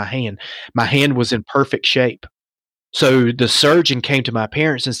happened to my hand. My hand was in perfect shape. So the surgeon came to my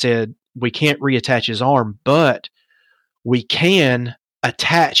parents and said, we can't reattach his arm, but we can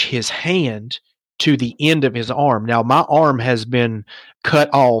attach his hand to the end of his arm. Now, my arm has been cut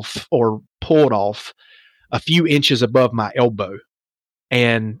off or pulled off a few inches above my elbow.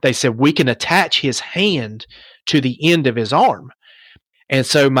 And they said, we can attach his hand to the end of his arm. And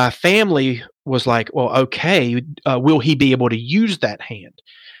so my family was like, well, okay, will he be able to use that hand?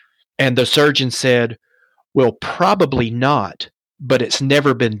 And the surgeon said, well, probably not, but it's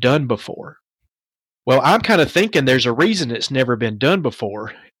never been done before. Well, I'm kind of thinking there's a reason it's never been done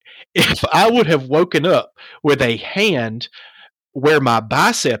before. If I would have woken up with a hand where my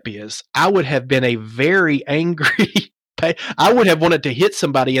bicep is, I would have been a very angry. I would have wanted to hit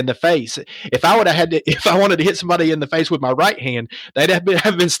somebody in the face. If I wanted to hit somebody in the face with my right hand, they'd have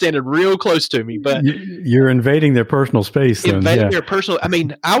been standing real close to me. But you're invading their personal space. Their personal. I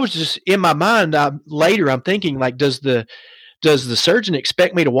mean, I was just in my mind. Later, I'm thinking, like, does the surgeon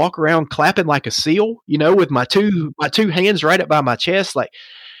expect me to walk around clapping like a seal? With my two hands right up by my chest, like.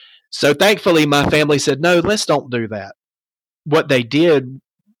 So thankfully, my family said, no, let's don't do that. What they did.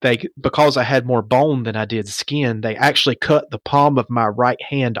 Because I had more bone than I did skin, they actually cut the palm of my right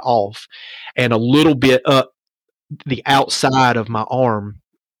hand off and a little bit up the outside of my arm.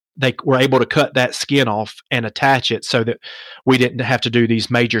 They were able to cut that skin off and attach it so that we didn't have to do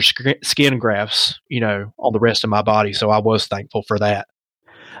these major skin grafts, on the rest of my body. So I was thankful for that.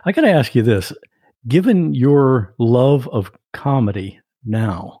 I got to ask you this, given your love of comedy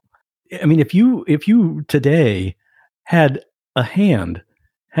now, I mean, if you today had a hand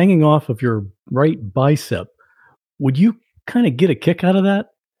hanging off of your right bicep, would you kind of get a kick out of that?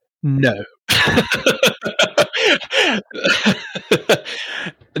 No.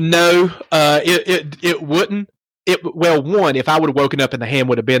 No, it wouldn't. One, if I would have woken up and the hand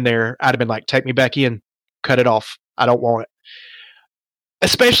would have been there, I'd have been like, take me back in, cut it off. I don't want it.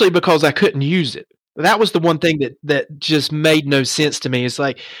 Especially because I couldn't use it. That was the one thing that just made no sense to me. It's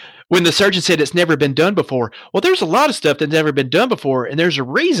like, when the surgeon said it's never been done before, well, there's a lot of stuff that's never been done before, and there's a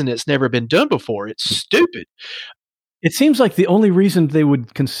reason it's never been done before. It's stupid. It seems like the only reason they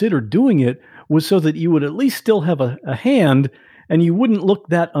would consider doing it was so that you would at least still have a hand and you wouldn't look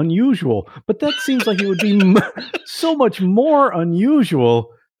that unusual. But that seems like it would be so much more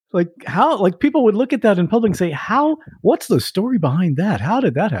unusual. Like people would look at that in public and say, what's the story behind that? How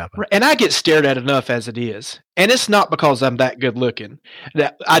did that happen? And I get stared at enough as it is. And it's not because I'm that good looking.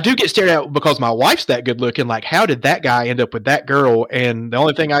 I do get stared at because my wife's that good looking. Like, how did that guy end up with that girl? And the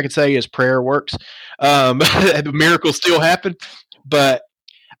only thing I can say is prayer works. Miracles still happen. But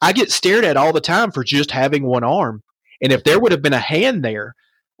I get stared at all the time for just having one arm. And if there would have been a hand there,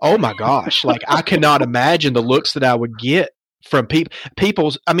 oh my gosh, like I cannot imagine the looks that I would get from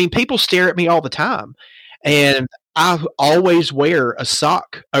people stare at me all the time, and I always wear a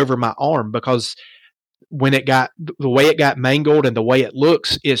sock over my arm because when the way it got mangled and the way it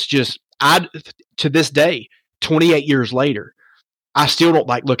looks, it's just, to this day, 28 years later, I still don't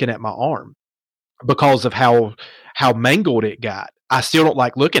like looking at my arm because of how mangled it got. I still don't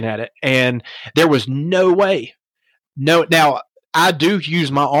like looking at it, and there was no way. No, now I do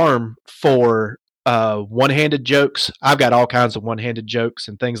use my arm for one-handed jokes. I've got all kinds of one-handed jokes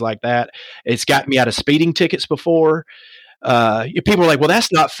and things like that. It's got me out of speeding tickets before. People are like, well,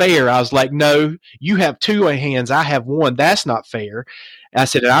 that's not fair. I was like, no, you have two hands. I have one. That's not fair. And I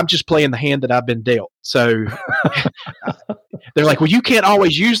said, I'm just playing the hand that I've been dealt. So they're like, well, you can't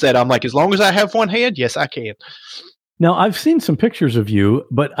always use that. I'm like, as long as I have one hand, yes, I can. Now, I've seen some pictures of you,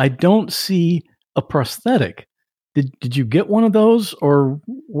 but I don't see a prosthetic. Did you get one of those, or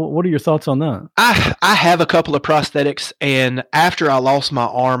what are your thoughts on that? I have a couple of prosthetics, and after I lost my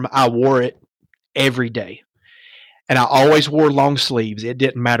arm, I wore it every day. And I always wore long sleeves. It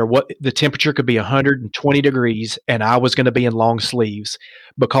didn't matter what the temperature could be 120 degrees, and I was going to be in long sleeves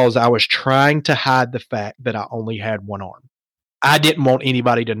because I was trying to hide the fact that I only had one arm. I didn't want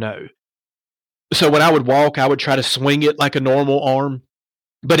anybody to know. So when I would walk, I would try to swing it like a normal arm,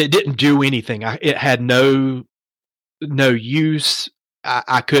 but it didn't do anything. It had no use.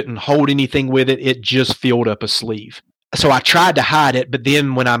 I couldn't hold anything with it. It just filled up a sleeve. So I tried to hide it, but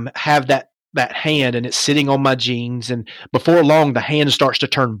then when I have that hand and it's sitting on my jeans, and before long the hand starts to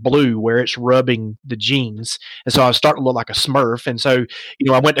turn blue where it's rubbing the jeans, and so I start to look like a Smurf. And so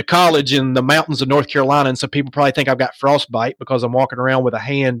I went to college in the mountains of North Carolina, and so people probably think I've got frostbite because I'm walking around with a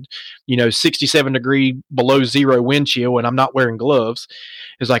hand 67 degree below zero wind chill, and I'm not wearing gloves.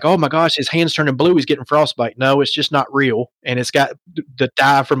 It's like, oh my gosh, his hand's turning blue, he's getting frostbite. No, it's just not real, and it's got the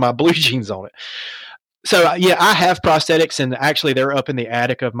dye from my blue jeans on it. So, yeah, I have prosthetics, and actually they're up in the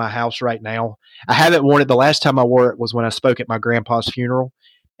attic of my house right now. I haven't worn it. The last time I wore it was when I spoke at my grandpa's funeral,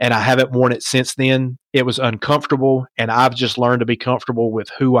 and I haven't worn it since then. It was uncomfortable, and I've just learned to be comfortable with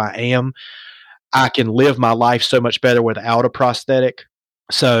who I am. I can live my life so much better without a prosthetic.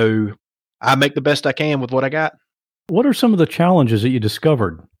 So I make the best I can with what I got. What are some of the challenges that you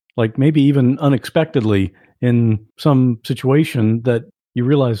discovered? Like maybe even unexpectedly in some situation that you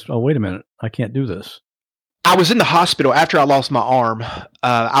realized, oh, wait a minute, I can't do this. I was in the hospital after I lost my arm.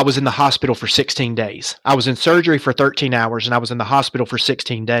 I was in the hospital for 16 days. I was in surgery for 13 hours and I was in the hospital for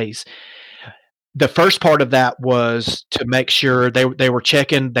 16 days. The first part of that was to make sure they were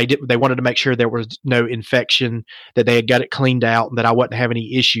checking. They wanted to make sure there was no infection, that they had got it cleaned out and that I wouldn't have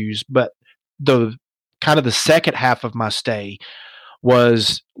any issues. But the second half of my stay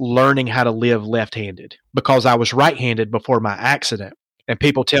was learning how to live left-handed because I was right-handed before my accident. And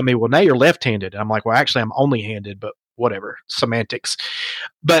people tell me, well, now you're left-handed. I'm like, well, actually, I'm only handed, but whatever, semantics.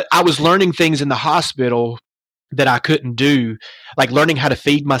 But I was learning things in the hospital that I couldn't do, like learning how to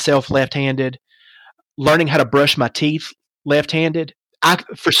feed myself left-handed, learning how to brush my teeth left-handed.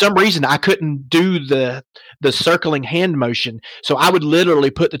 For some reason, I couldn't do the circling hand motion. So I would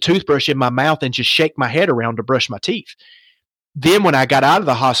literally put the toothbrush in my mouth and just shake my head around to brush my teeth. Then when I got out of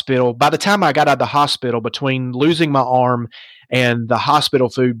the hospital, by the time I got out of the hospital, between losing my arm and the hospital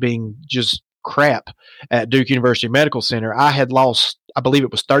food being just crap at Duke University Medical Center, I had lost, I believe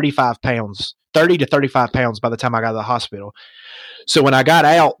it was 30 to 35 pounds by the time I got out of the hospital. So when I got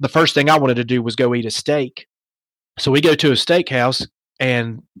out, the first thing I wanted to do was go eat a steak. So we go to a steakhouse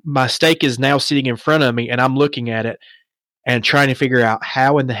and my steak is now sitting in front of me and I'm looking at it and trying to figure out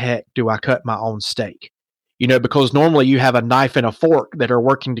how in the heck do I cut my own steak? You know, because normally you have a knife and a fork that are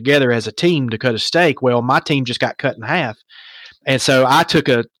working together as a team to cut a steak. Well, my team just got cut in half. And so I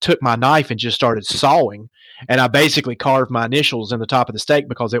took my knife and just started sawing, and I basically carved my initials in the top of the steak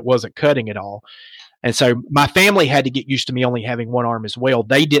because it wasn't cutting at all. And so my family had to get used to me only having one arm as well.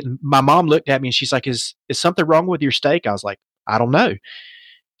 They didn't. My mom looked at me and she's like, is something wrong with your steak? I was like, I don't know.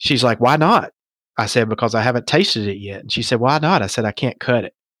 She's like, why not? I said, because I haven't tasted it yet. And she said, why not? I said, I can't cut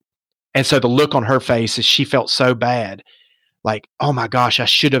it. And so the look on her face is she felt so bad. Like, oh my gosh, I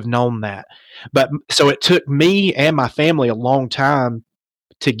should have known that. But so it took me and my family a long time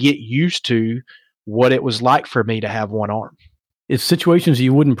to get used to what it was like for me to have one arm. It's situations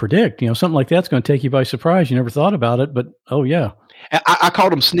you wouldn't predict. You know, something like that's going to take you by surprise. You never thought about it, but oh yeah. I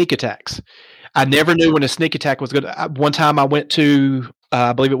called them sneak attacks. I never knew when a sneak attack was going to. One time I went to,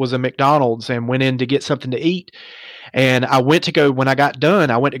 I believe it was a McDonald's, and went in to get something to eat. And when I got done,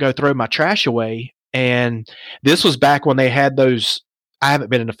 I went to go throw my trash away. And this was back when they had those, I haven't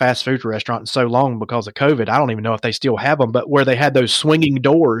been in a fast food restaurant in so long because of COVID. I don't even know if they still have them, but where they had those swinging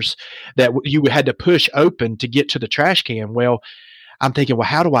doors that you had to push open to get to the trash can. Well, I'm thinking, well,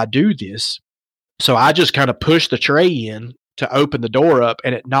 how do I do this? So I just kind of pushed the tray in to open the door up,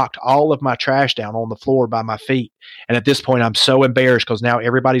 and it knocked all of my trash down on the floor by my feet. And at this point, I'm so embarrassed because now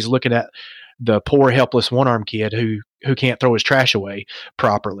everybody's looking at the poor, helpless one-armed kid who can't throw his trash away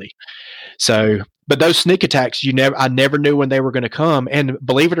properly. So, but those sneak attacks, I never knew when they were going to come. And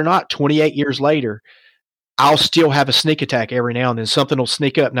believe it or not, 28 years later, I'll still have a sneak attack every now and then. Something will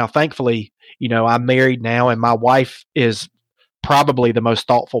sneak up. Now, thankfully, I'm married now, and my wife is probably the most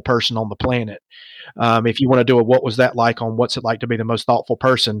thoughtful person on the planet. If you want to do a what was that like on what's it like to be the most thoughtful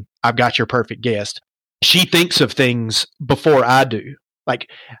person, I've got your perfect guest. She thinks of things before I do. Like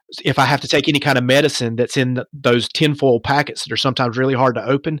if I have to take any kind of medicine that's in those tinfoil packets that are sometimes really hard to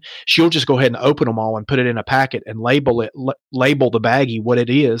open, she'll just go ahead and open them all and put it in a packet and label the baggie what it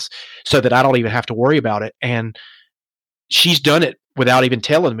is so that I don't even have to worry about it. And she's done it without even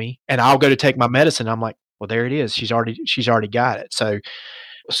telling me. And I'll go to take my medicine. I'm like, well, there it is. She's already got it. So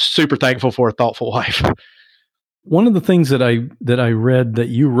super thankful for a thoughtful wife. One of the things that I read that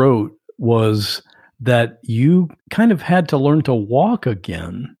you wrote was that you kind of had to learn to walk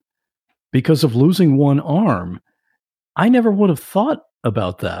again because of losing one arm. I never would have thought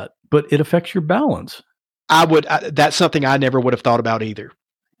about that, but it affects your balance. That's something I never would have thought about either.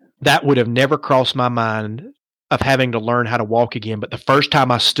 That would have never crossed my mind of having to learn how to walk again. But the first time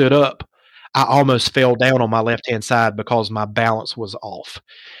I stood up, I almost fell down on my left-hand side because my balance was off.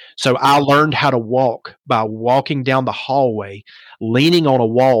 So I learned how to walk by walking down the hallway, leaning on a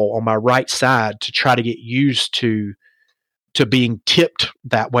wall on my right side to try to get used to being tipped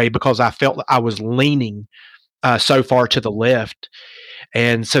that way because I felt that I was leaning so far to the left.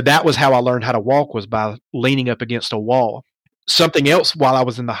 And so that was how I learned how to walk, was by leaning up against a wall. Something else while I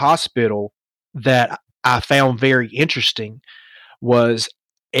was in the hospital that I found very interesting was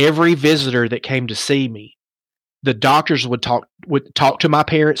every visitor that came to see me, the doctors would talk to my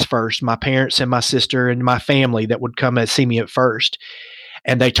parents first, my parents and my sister and my family that would come and see me at first.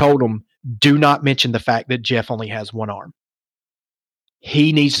 And they told them, do not mention the fact that Jeff only has one arm.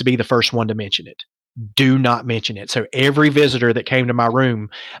 He needs to be the first one to mention it. do not mention it. So every visitor that came to my room,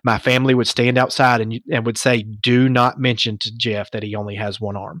 my family would stand outside and would say, do not mention to Jeff that he only has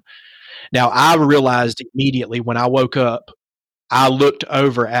one arm. Now, I realized immediately when I woke up, I looked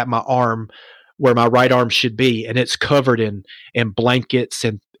over at my arm where my right arm should be, and it's covered in blankets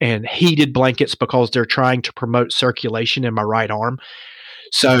and heated blankets because they're trying to promote circulation in my right arm.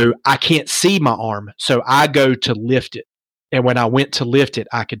 So I can't see my arm. So I go to lift it. And when I went to lift it,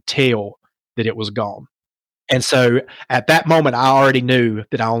 I could tell that it was gone. And so at that moment, I already knew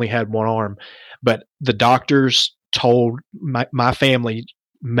that I only had one arm. But the doctors told my family,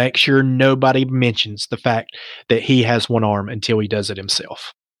 make sure nobody mentions the fact that he has one arm until he does it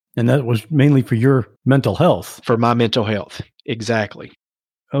himself. And that was mainly for your mental health. For my mental health. Exactly.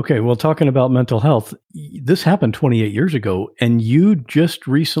 Okay. Well, talking about mental health, this happened 28 years ago, and you just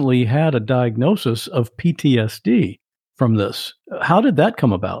recently had a diagnosis of PTSD from this. How did that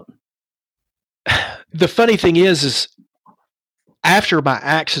come about? The funny thing is after my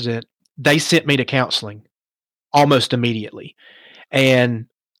accident, they sent me to counseling almost immediately. And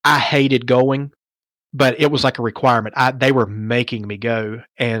I hated going, but it was like a requirement. They were making me go.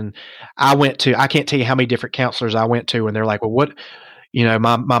 And I can't tell you how many different counselors I went to, and they're like, well, what,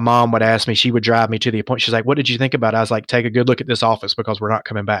 my mom would ask me, she would drive me to the appointment. She's like, what did you think about it? I was like, take a good look at this office because we're not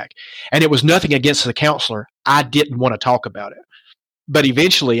coming back. And it was nothing against the counselor. I didn't want to talk about it. But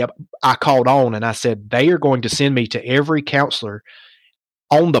eventually I called on and I said, they are going to send me to every counselor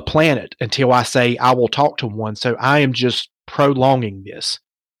on the planet until I say I will talk to one. So I am just prolonging this.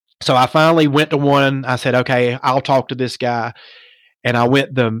 So I finally went to one. I said, okay, I'll talk to this guy. And I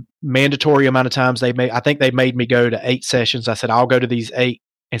went the mandatory amount of times I think they made me go to 8 sessions. I said, I'll go to these 8.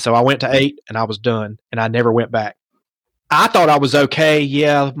 And so I went to 8 and I was done and I never went back. I thought I was okay.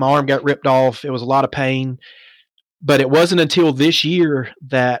 Yeah, my arm got ripped off. It was a lot of pain. But it wasn't until this year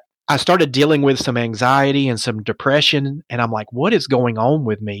that I started dealing with some anxiety and some depression. And I'm like, what is going on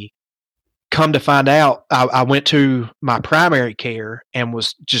with me? Come to find out, I went to my primary care and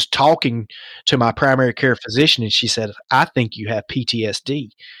was just talking to my primary care physician. And she said, I think you have PTSD.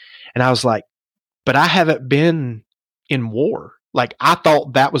 And I was like, but I haven't been in war. Like, I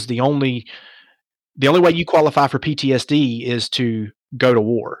thought that was the only way you qualify for PTSD is to go to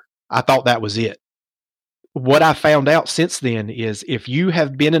war. I thought that was it. What I found out since then is if you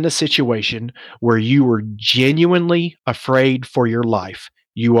have been in a situation where you were genuinely afraid for your life,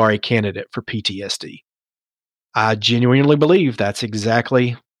 you are a candidate for PTSD. I genuinely believe that's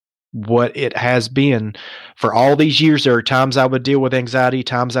exactly what it has been for all these years. There are times I would deal with anxiety,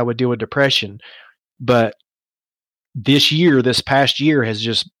 times I would deal with depression, but this past year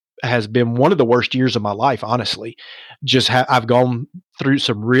has been one of the worst years of my life, honestly. I've gone through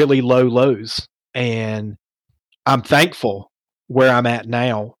some really low lows, and I'm thankful where I'm at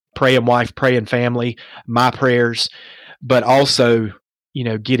now. Praying wife, praying family, my prayers, but also,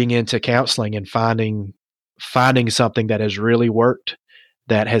 getting into counseling and finding something that has really worked,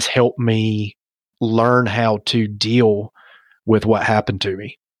 that has helped me learn how to deal with what happened to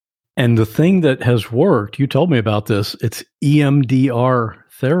me. And the thing that has worked, you told me about this, it's EMDR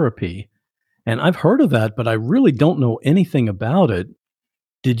therapy. And I've heard of that, but I really don't know anything about it.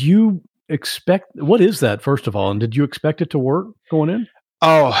 Did you what is that, first of all? And did you expect it to work going in?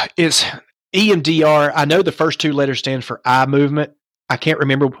 Oh, it's EMDR. I know the first 2 letters stand for eye movement. I can't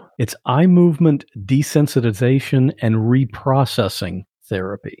remember. It's eye movement desensitization and reprocessing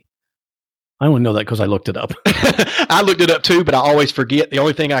therapy. I only know that because I looked it up. I looked it up too, but I always forget. The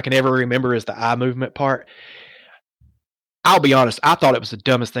only thing I can ever remember is the eye movement part. I'll be honest, I thought it was the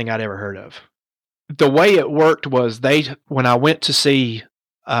dumbest thing I'd ever heard of. The way it worked was when I went to see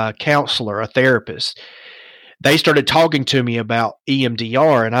a counselor, a therapist, they started talking to me about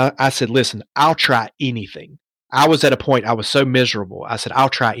EMDR, and I said, listen, I'll try anything. I was at a point, I was so miserable. I said, I'll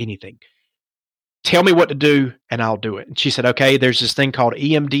try anything. Tell me what to do, and I'll do it. And she said, okay, there's this thing called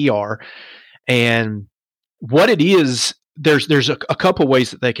EMDR, and what it is, there's a couple ways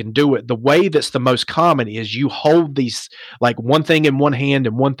that they can do it. The way that's the most common is you hold these, like one thing in one hand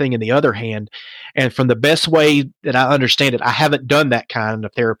and one thing in the other hand. And from the best way that I understand it, I haven't done that kind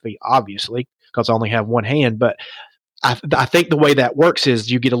of therapy, obviously, because I only have one hand. But I think the way that works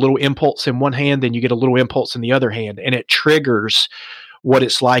is you get a little impulse in one hand, then you get a little impulse in the other hand, and it triggers what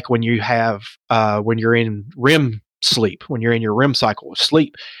it's like when you have when you're in REM sleep, when you're in your REM cycle of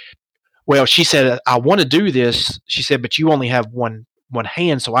sleep. Well, she said, I want to do this. She said, but you only have one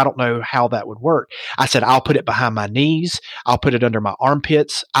hand, so I don't know how that would work. I said, I'll put it behind my knees. I'll put it under my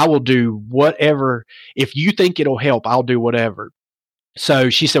armpits. I will do whatever. If you think it'll help, I'll do whatever. So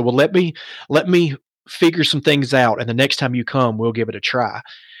she said, well, let me figure some things out, and the next time you come, we'll give it a try.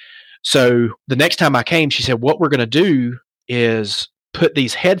 So the next time I came, she said, what we're going to do is put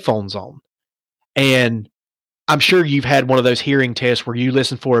these headphones on. And I'm sure you've had one of those hearing tests where you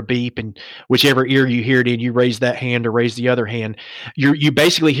listen for a beep, and whichever ear you hear it in, you raise that hand or raise the other hand. You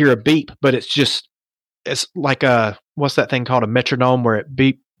basically hear a beep, but it's like what's that thing called? A metronome, where it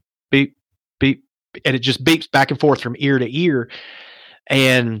beep, beep, beep, and it just beeps back and forth from ear to ear.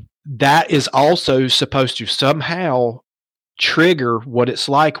 And that is also supposed to somehow trigger what it's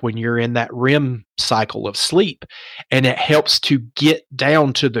like when you're in that REM cycle of sleep. And it helps to get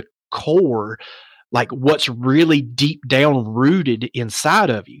down to the core, like what's really deep down rooted inside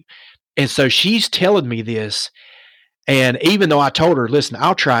of you. And so she's telling me this. And even though I told her, listen,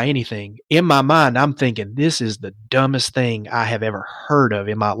 I'll try anything, in my mind, I'm thinking, this is the dumbest thing I have ever heard of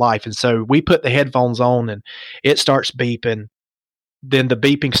in my life. And so we put the headphones on and it starts beeping. Then the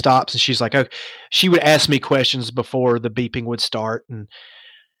beeping stops, and she's like, oh, she would ask me questions before the beeping would start. And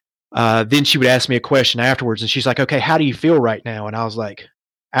then she would ask me a question afterwards. And she's like, okay, how do you feel right now? And I was like,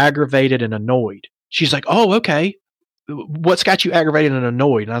 aggravated and annoyed. She's like, oh, okay. What's got you aggravated and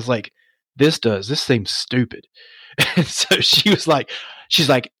annoyed? And I was like, this seems stupid. And so she's like,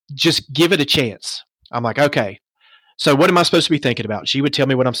 just give it a chance. I'm like, okay. So what am I supposed to be thinking about? She would tell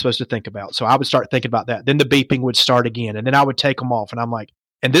me what I'm supposed to think about. So I would start thinking about that. Then the beeping would start again. And then I would take them off. And I'm like,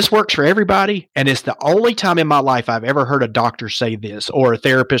 and this works for everybody. And it's the only time in my life I've ever heard a doctor say this, or a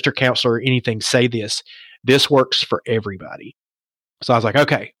therapist or counselor or anything say this. This works for everybody. So I was like,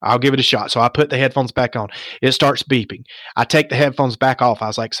 okay, I'll give it a shot. So I put the headphones back on. It starts beeping. I take the headphones back off. I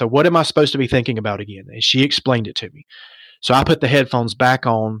was like, so what am I supposed to be thinking about again? And she explained it to me. So I put the headphones back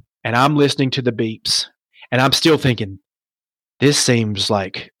on, and I'm listening to the beeps, and I'm still thinking, this seems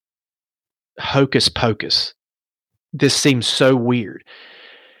like hocus pocus. This seems so weird.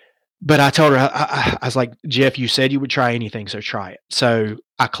 But I told her, I was like, Jeff, you said you would try anything, so try it. So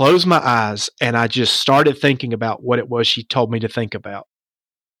I closed my eyes and I just started thinking about what it was she told me to think about.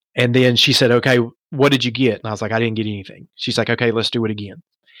 And then she said, okay, what did you get? And I was like, I didn't get anything. She's like, okay, let's do it again.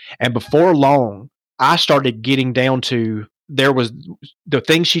 And before long, I started getting down to, there was the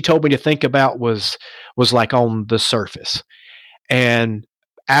thing she told me to think about was like on the surface. And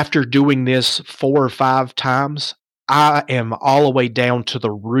after doing this 4 or 5 times, I am all the way down to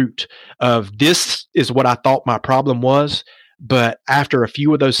the root of this is what I thought my problem was. But after a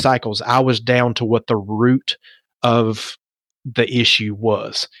few of those cycles, I was down to what the root of the issue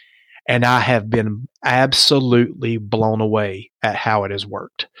was. And I have been absolutely blown away at how it has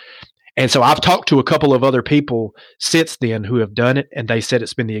worked. And so I've talked to a couple of other people since then who have done it, and they said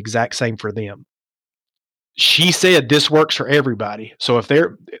it's been the exact same for them. She said this works for everybody. So if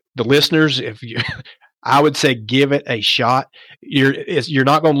they're the listeners, if you, I would say give it a shot. You're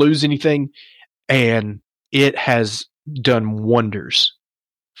not going to lose anything, and it has done wonders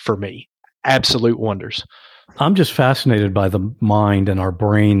for me. Absolute wonders. I'm just fascinated by the mind and our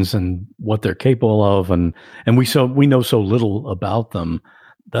brains and what they're capable of, and we know so little about them.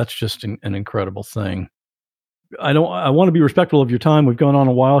 That's just an incredible thing. I want to be respectful of your time. We've gone on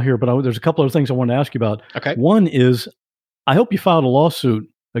a while here, but there's a couple of things I want to ask you about. Okay. One is, I hope you filed a lawsuit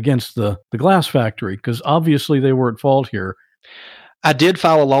against the glass factory, because obviously they were at fault here. I did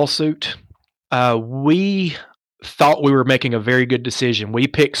file a lawsuit. We thought we were making a very good decision. We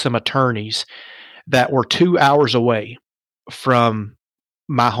picked some attorneys that were 2 hours away from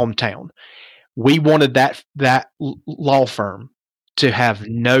my hometown. We wanted that law firm to have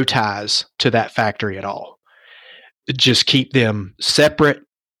no ties to that factory at all. Just keep them separate.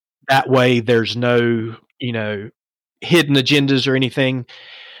 That way there's no, hidden agendas or anything.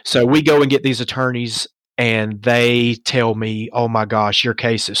 So we go and get these attorneys, and they tell me, oh my gosh, your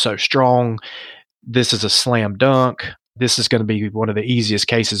case is so strong. This is a slam dunk. This is going to be one of the easiest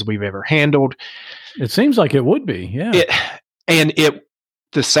cases we've ever handled. It seems like it would be, yeah.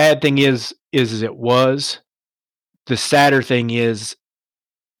 The sad thing is it was. The sadder thing is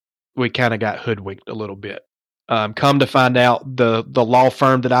we kind of got hoodwinked a little bit. Come to find out, the law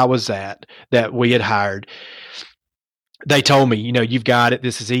firm that I was at, that we had hired, they told me, you've got it.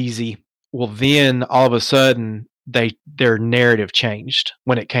 This is easy. Well, then all of a sudden, their narrative changed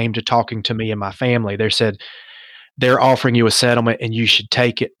when it came to talking to me and my family. They said, they're offering you a settlement and you should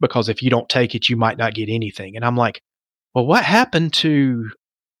take it, because if you don't take it, you might not get anything. And I'm like, well, what happened to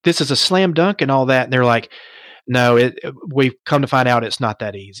this is a slam dunk and all that? And they're like, no, we've come to find out it's not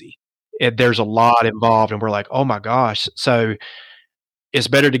that easy. There's a lot involved. And we're like, oh my gosh. So it's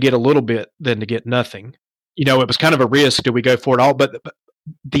better to get a little bit than to get nothing. It was kind of a risk. Do we go for it all? But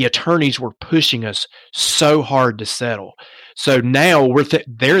the attorneys were pushing us so hard to settle. So now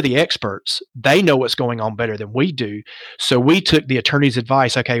they're the experts. They know what's going on better than we do. So we took the attorney's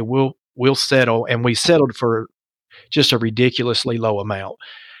advice. Okay, we'll settle, and we settled for just a ridiculously low amount.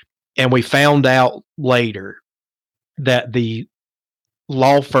 And we found out later that the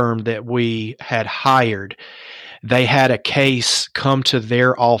law firm that we had hired, they had a case come to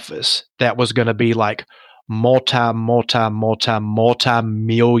their office that was going to be like multi-millions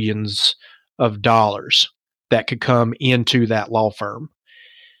of dollars that could come into that law firm.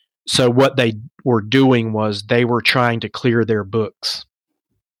 So what they were doing was they were trying to clear their books.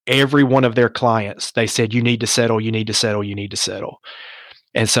 Every one of their clients, they said, you need to settle, you need to settle, you need to settle.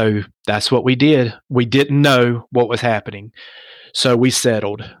 And so that's what we did. We didn't know what was happening. So we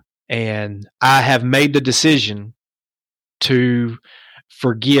settled. And I have made the decision to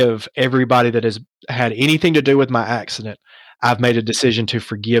forgive everybody that has had anything to do with my accident. I've made a decision to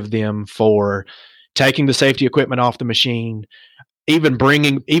forgive them for taking the safety equipment off the machine, even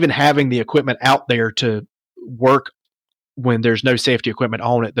having the equipment out there to work when there's no safety equipment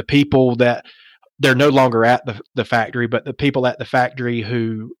on it. The people that they're no longer at the factory, but the people at the factory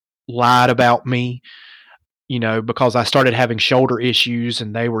who lied about me, because I started having shoulder issues,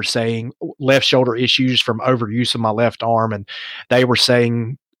 and they were saying left shoulder issues from overuse of my left arm. And they were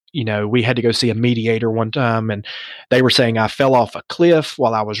saying, we had to go see a mediator one time, and they were saying I fell off a cliff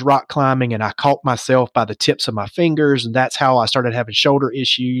while I was rock climbing, and I caught myself by the tips of my fingers, and that's how I started having shoulder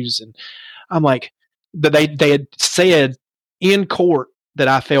issues. And I'm like, they had said in court that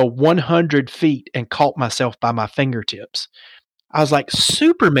I fell 100 feet and caught myself by my fingertips. I was like,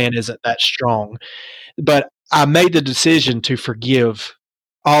 Superman isn't that strong. But I made the decision to forgive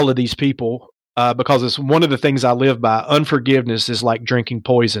all of these people because it's one of the things I live by. Unforgiveness is like drinking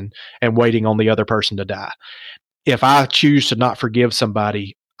poison and waiting on the other person to die. If I choose to not forgive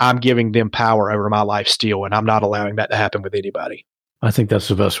somebody, I'm giving them power over my life still, and I'm not allowing that to happen with anybody. I think that's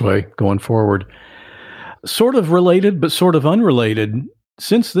the best way going forward. Sort of related, but sort of unrelated.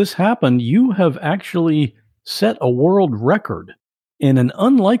 Since this happened, you have actually set a world record in an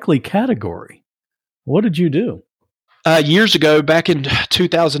unlikely category. What did you do? Years ago, back in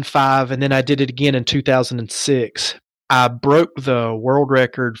 2005, and then I did it again in 2006, I broke the world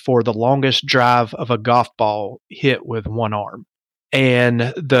record for the longest drive of a golf ball hit with one arm. And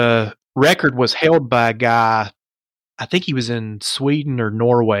the record was held by a guy, I think he was in Sweden or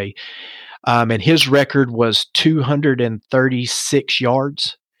Norway, and his record was 236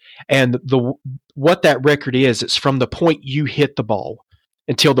 yards. And what that record is, it's from the point you hit the ball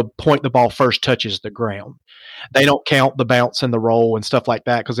until the point the ball first touches the ground. They don't count the bounce and the roll and stuff like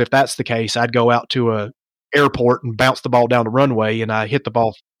that, because if that's the case, I'd go out to a airport and bounce the ball down the runway and I hit the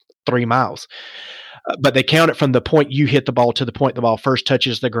ball 3 miles. But they count it from the point you hit the ball to the point the ball first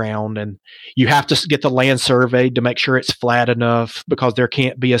touches the ground. And you have to get the land surveyed to make sure it's flat enough, because there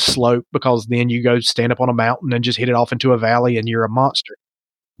can't be a slope, because then you go stand up on a mountain and just hit it off into a valley and you're a monster.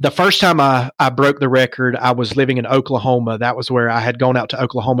 The first time I broke the record, I was living in Oklahoma. That was where I had gone out to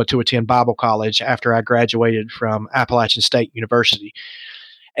Oklahoma to attend Bible college after I graduated from Appalachian State University.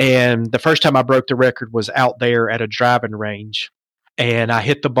 And the first time I broke the record was out there at a driving range. And I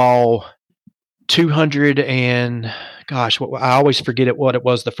hit the ball 200 and, I always forget what it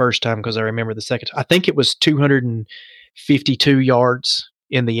was the first time, because I remember the second time. I think it was 252 yards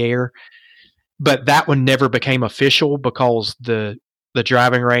in the air. But that one never became official, because the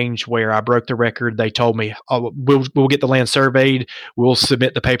driving range where I broke the record, they told me, "Oh, we'll get the land surveyed, we'll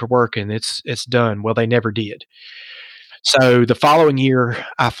submit the paperwork, and it's done." Well, they never did. So the following year,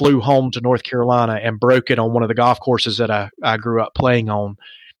 I flew home to North Carolina and broke it on one of the golf courses that I grew up playing on.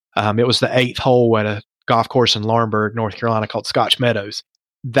 It was the 8th hole at a golf course in Laurinburg, North Carolina, called Scotch Meadows.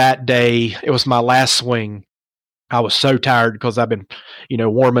 That day, it was my last swing. I was so tired because I've been,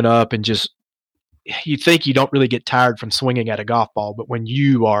 warming up, and just, you think you don't really get tired from swinging at a golf ball, but when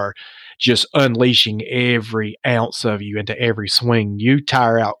you are just unleashing every ounce of you into every swing, you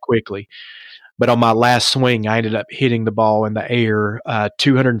tire out quickly. But on my last swing, I ended up hitting the ball in the air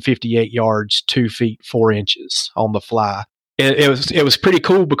 258 yards, 2 feet, 4 inches on the fly. It was pretty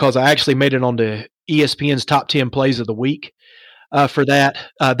cool, because I actually made it onto ESPN's top 10 plays of the week for that.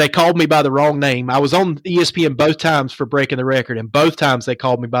 They called me by the wrong name. I was on ESPN both times for breaking the record, and both times they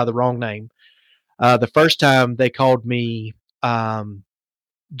called me by the wrong name. The first time they called me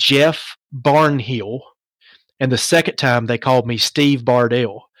Jeff Barnhill, and the second time they called me Steve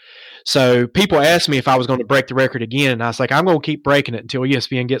Bardell. So people asked me if I was going to break the record again, and I was like, I'm going to keep breaking it until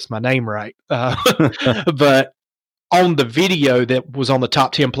ESPN gets my name right. But on the video that was on the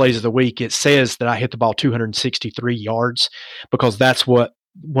top 10 plays of the week, it says that I hit the ball 263 yards because that's what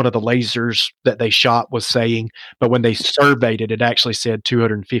one of the lasers that they shot was saying. But when they surveyed it, it actually said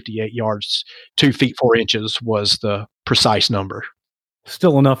 258 yards, 2 feet 4 inches was the precise number.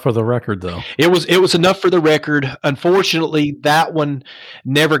 Still enough for the record, though. It was enough for the record. Unfortunately, that one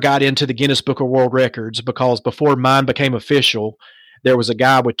never got into the Guinness Book of World Records because before mine became official, there was a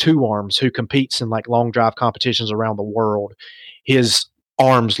guy with 2 arms who competes in like long drive competitions around the world. His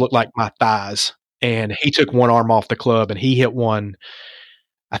arms look like my thighs, and he took one arm off the club and he hit one.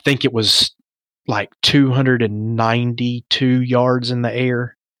 I think it was like 292 yards in the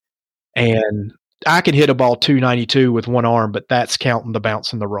air. And I can hit a ball 292 with one arm, but that's counting the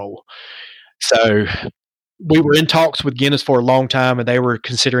bounce and the roll. So we were in talks with Guinness for a long time, and they were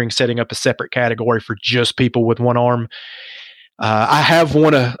considering setting up a separate category for just people with one arm. I have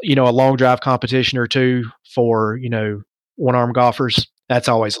won a long drive competition or two for, one arm golfers. That's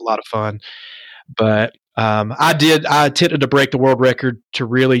always a lot of fun. But I attempted to break the world record to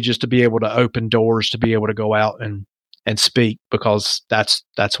really just to be able to open doors, to be able to go out and speak, because that's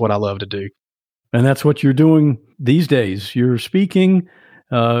what I love to do. And that's what you're doing these days. You're speaking,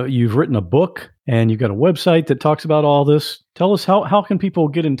 you've written a book, and you've got a website that talks about all this. Tell us how can people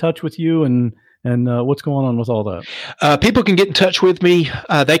get in touch with you and what's going on with all that? People can get in touch with me.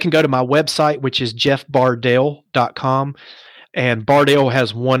 They can go to my website, which is jeffbardell.com. And Bardell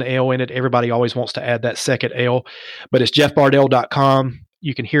has one L in it. Everybody always wants to add that second L, but it's jeffbardell.com.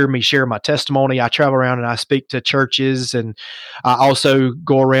 You can hear me share my testimony. I travel around and I speak to churches, and I also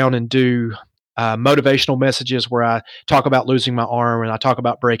go around and do motivational messages where I talk about losing my arm and I talk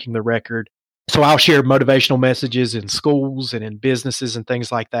about breaking the record. So I'll share motivational messages in schools and in businesses and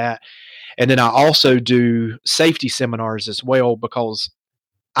things like that. And then I also do safety seminars as well, because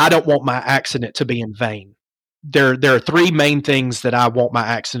I don't want my accident to be in vain. There are 3 main things that I want my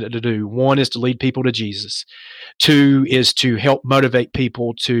accident to do. 1 is to lead people to Jesus. 2 is to help motivate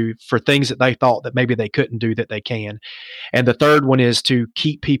people for things that they thought that maybe they couldn't do that they can. And the 3rd one is to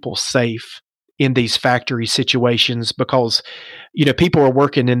keep people safe in these factory situations, because people are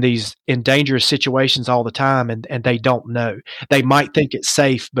working in dangerous situations all the time, and they don't know. They might think it's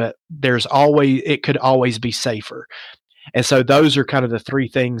safe, but it could always be safer. And so those are kind of the 3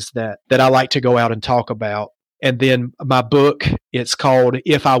 things that I like to go out and talk about. And then my book, it's called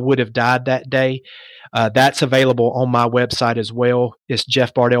If I Would Have Died That Day. That's available on my website as well. It's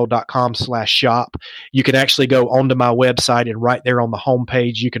jeffbardell.com/shop. You can actually go onto my website, and right there on the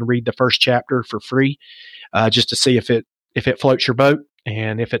homepage, you can read the first chapter for free, just to see if it floats your boat.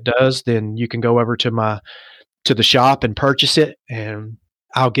 And if it does, then you can go over to the shop and purchase it, and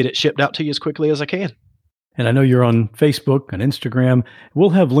I'll get it shipped out to you as quickly as I can. And I know you're on Facebook and Instagram. We'll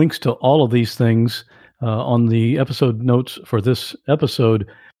have links to all of these things on the episode notes for this episode.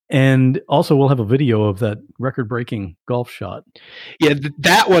 And also we'll have a video of that record-breaking golf shot. Yeah,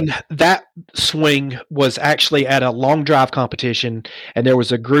 that swing was actually at a long drive competition, and there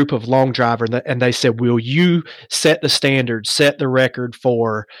was a group of long drivers, and they said, will you set the standard, set the record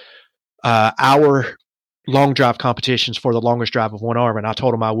for our long drive competitions for the longest drive of one arm? And I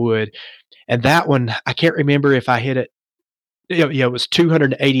told them I would. And that one, I can't remember if I hit it. It was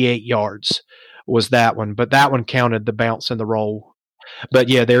 288 yards was that one, but that one counted the bounce and the roll. But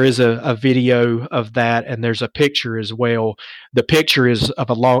yeah, there is a video of that, and there's a picture as well. The picture is of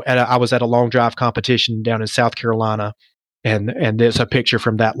I was at a long drive competition down in South Carolina, and there's a picture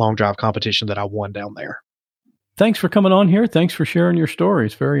from that long drive competition that I won down there. Thanks for coming on here. Thanks for sharing your story.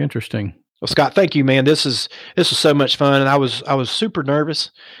 It's very interesting. Well, Scott, thank you, man. This was so much fun, and I was super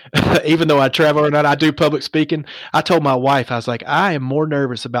nervous, even though I travel and I do public speaking. I told my wife, I was like, I am more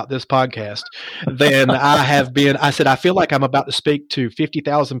nervous about this podcast than I have been. I said, I feel like I'm about to speak to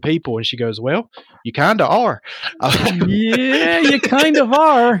 50,000 people, and she goes, well, you kind of are. Yeah, you kind of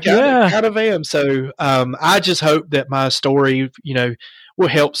are. Kind of am. So I just hope that my story, will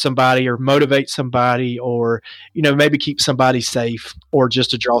help somebody or motivate somebody, or maybe keep somebody safe, or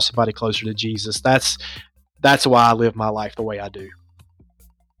just to draw somebody closer to Jesus. That's why I live my life the way I do.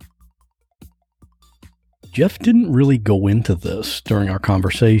 Jeff didn't really go into this during our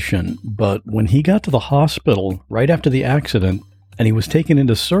conversation, but when he got to the hospital right after the accident and he was taken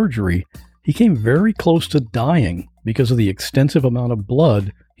into surgery, he came very close to dying because of the extensive amount of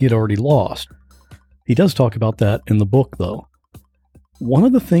blood he had already lost. He does talk about that in the book, though. One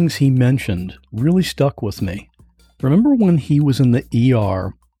of the things he mentioned really stuck with me. Remember when he was in the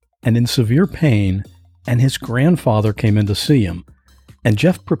ER and in severe pain, and his grandfather came in to see him, and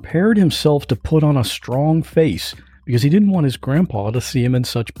Jeff prepared himself to put on a strong face because he didn't want his grandpa to see him in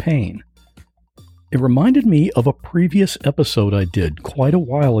such pain. It reminded me of a previous episode I did quite a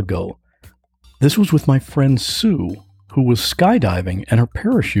while ago. This was with my friend Sue, who was skydiving and her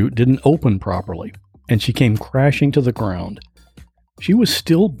parachute didn't open properly, and she came crashing to the ground. She was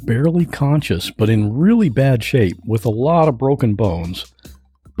still barely conscious, but in really bad shape with a lot of broken bones.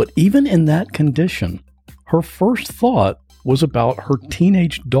 But even in that condition, her first thought was about her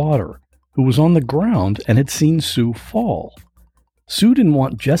teenage daughter, who was on the ground and had seen Sue fall. Sue didn't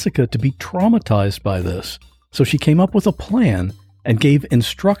want Jessica to be traumatized by this, so she came up with a plan and gave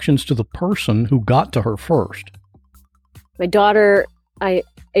instructions to the person who got to her first. My daughter, I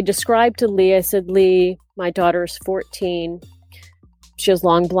described to Lee, I said, Lee, my daughter's 14. She has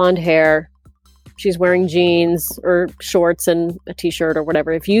long blonde hair. She's wearing jeans or shorts and a t-shirt or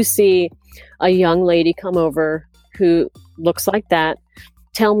whatever. If you see a young lady come over who looks like that,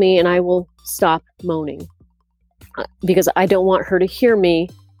 tell me and I will stop moaning. Because I don't want her to hear me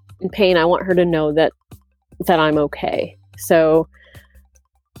in pain. I want her to know that I'm okay. So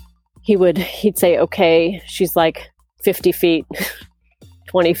he'd say, okay, she's like 50 feet,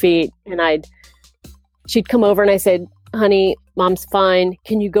 20 feet. And she'd come over and I said, honey, mom's fine.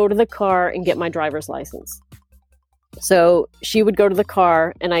 Can you go to the car and get my driver's license? So she would go to the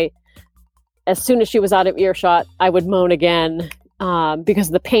car and as soon as she was out of earshot, I would moan again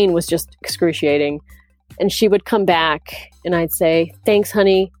because the pain was just excruciating. And she would come back and I'd say, thanks,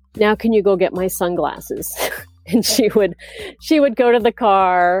 honey. Now can you go get my sunglasses? And she would go to the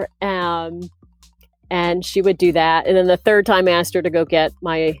car and she would do that. And then the third time I asked her to go get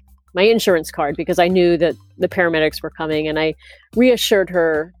my insurance card because I knew that the paramedics were coming, and I reassured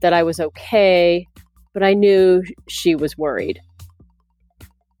her that I was okay, but I knew she was worried.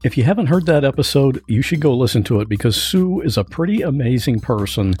 If you haven't heard that episode, you should go listen to it because Sue is a pretty amazing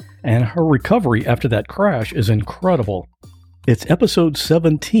person and her recovery after that crash is incredible. It's episode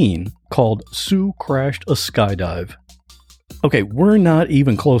 17 called Sue Crashed a Skydive. Okay, we're not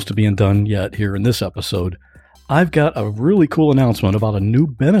even close to being done yet here in this episode. I've got a really cool announcement about a new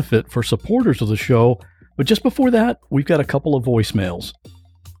benefit for supporters of the show, but just before that, we've got a couple of voicemails.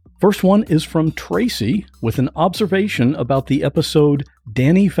 First one is from Tracy with an observation about the episode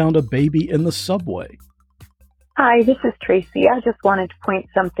Danny Found a Baby in the Subway. Hi, this is Tracy. I just wanted to point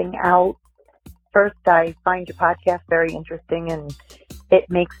something out. First, I find your podcast very interesting, and it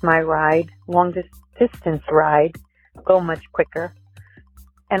makes my long distance ride, go much quicker.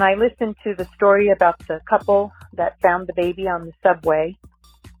 And I listened to the story about the couple that found the baby on the subway.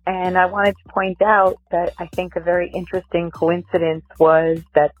 And I wanted to point out that I think a very interesting coincidence was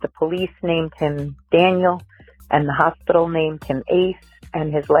that the police named him Daniel and the hospital named him Ace,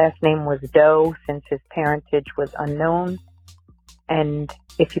 and his last name was Doe since his parentage was unknown. And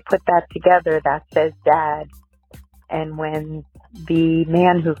if you put that together, that says Dad. And when the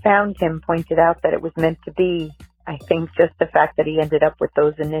man who found him pointed out that it was meant to be, I think just the fact that he ended up with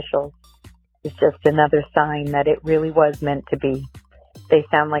those initials is just another sign that it really was meant to be. They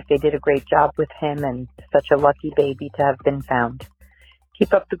sound like they did a great job with him, and such a lucky baby to have been found.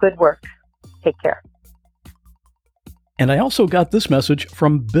 Keep up the good work. Take care. And I also got this message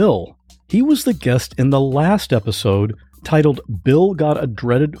from Bill. He was the guest in the last episode titled Bill Got a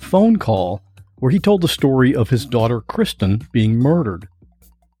Dreaded Phone Call, where he told the story of his daughter Kristen being murdered.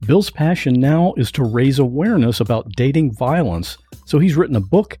 Bill's passion now is to raise awareness about dating violence, so he's written a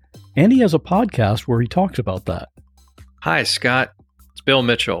book and he has a podcast where he talks about that. Hi, Scott. It's Bill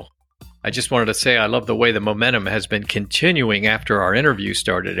Mitchell. I just wanted to say I love the way the momentum has been continuing after our interview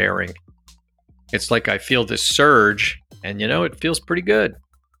started airing. It's like I feel this surge, and it feels pretty good.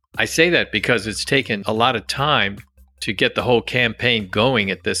 I say that because it's taken a lot of time to get the whole campaign going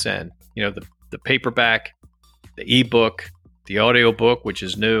at this end. The paperback, the ebook, the audiobook, which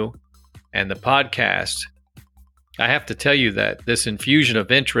is new, and the podcast. I have to tell you that this infusion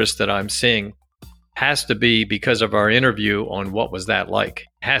of interest that I'm seeing has to be because of our interview on What Was That Like?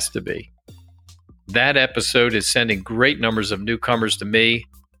 Has to be. That episode is sending great numbers of newcomers to me,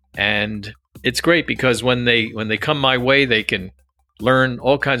 and it's great because when they come my way, they can learn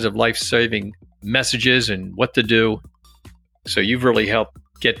all kinds of life-saving messages and what to do. So you've really helped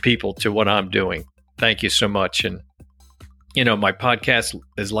get people to what I'm doing. Thank you so much. And my podcast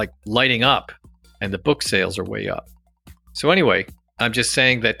is like lighting up, and the book sales are way up. So anyway, I'm just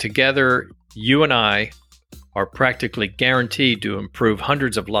saying that together, you and I are practically guaranteed to improve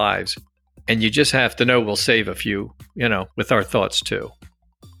hundreds of lives. And you just have to know we'll save a few, with our thoughts too.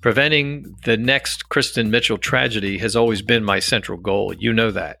 Preventing the next Kristen Mitchell tragedy has always been my central goal. You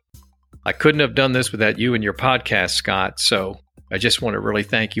know that. I couldn't have done this without you and your podcast, Scott. So I just want to really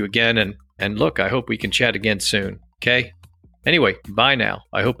thank you again. And look, I hope we can chat again soon. Okay? Anyway, bye now.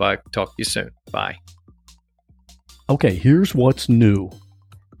 I hope I talk to you soon. Bye. Okay, here's what's new.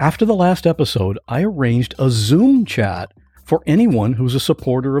 After the last episode, I arranged a Zoom chat for anyone who's a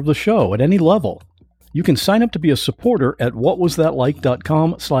supporter of the show at any level. You can sign up to be a supporter at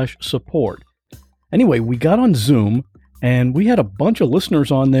whatwasthatlike.com/support. Anyway, we got on Zoom, and we had a bunch of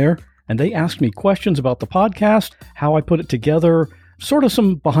listeners on there, and they asked me questions about the podcast, how I put it together, sort of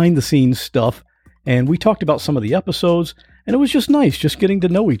some behind-the-scenes stuff, and we talked about some of the episodes, and it was just nice just getting to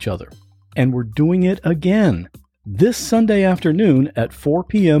know each other. And we're doing it again this Sunday afternoon at 4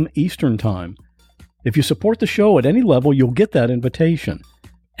 p.m. Eastern Time. If you support the show at any level, you'll get that invitation.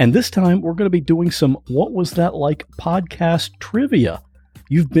 And this time, we're going to be doing some What Was That Like podcast trivia.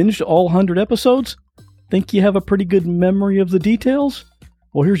 You've binged all 100 episodes? Think you have a pretty good memory of the details?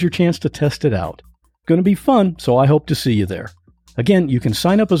 Well, here's your chance to test it out. Going to be fun, so I hope to see you there. Again, you can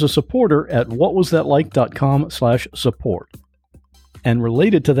sign up as a supporter at whatwasthatlike.com/support. And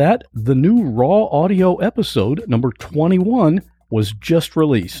related to that, the new Raw audio episode, number 21, was just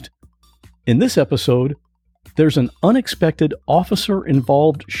released. In this episode, there's an unexpected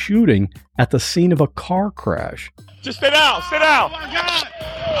officer-involved shooting at the scene of a car crash. Just sit down, sit down. Oh my God.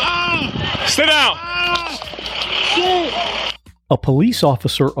 Sit down. A police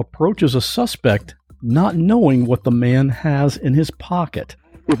officer approaches a suspect not knowing what the man has in his pocket.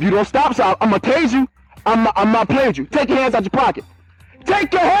 If you don't stop, I'm going to tase you. I'm not playing with you. Take your hands out your pocket.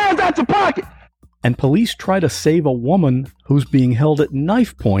 Take your hands out your pocket! And police try to save a woman who's being held at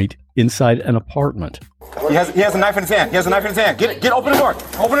knife point inside an apartment. He has a knife in his hand. Get open the door.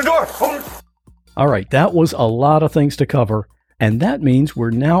 Open the door. All right, that was a lot of things to cover. And that means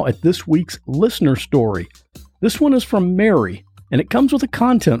we're now at this week's listener story. This one is from Mary, and it comes with a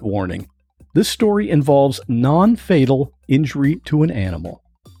content warning. This story involves non-fatal injury to an animal.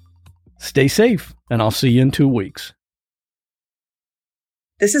 Stay safe, and I'll see you in 2 weeks.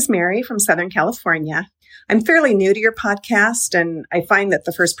 This is Mary from Southern California. I'm fairly new to your podcast, and I find that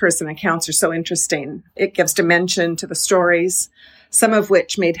the first-person accounts are so interesting. It gives dimension to the stories, some of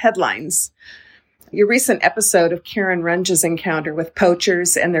which made headlines. Your recent episode of Karen Runge's encounter with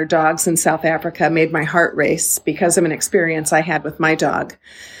poachers and their dogs in South Africa made my heart race because of an experience I had with my dog.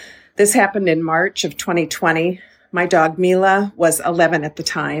 This happened in March of 2020. My dog, Mila, was 11 at the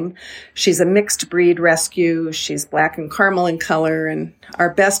time. She's a mixed breed rescue. She's black and caramel in color, and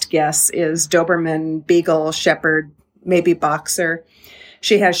our best guess is Doberman, Beagle, Shepherd, maybe Boxer.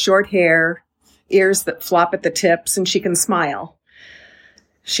 She has short hair, ears that flop at the tips, and she can smile.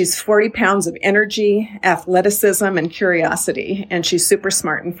 She's 40 pounds of energy, athleticism, and curiosity, and she's super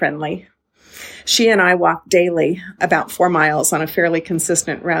smart and friendly. She and I walk daily, about 4 miles on a fairly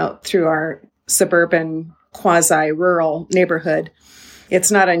consistent route through our suburban quasi-rural neighborhood. It's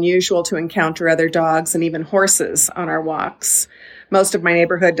not unusual to encounter other dogs and even horses on our walks. Most of my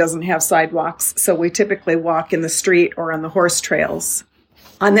neighborhood doesn't have sidewalks, so we typically walk in the street or on the horse trails.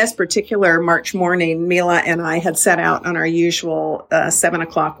 On this particular March morning, Mila and I had set out on our usual 7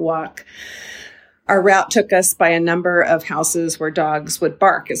 o'clock walk. Our route took us by a number of houses where dogs would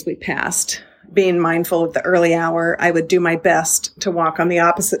bark as we passed. Being mindful of the early hour, I would do my best to walk on the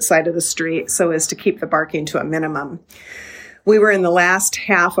opposite side of the street so as to keep the barking to a minimum. We were in the last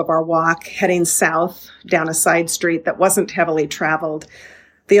half of our walk, heading south down a side street that wasn't heavily traveled.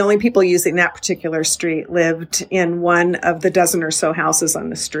 The only people using that particular street lived in one of the dozen or so houses on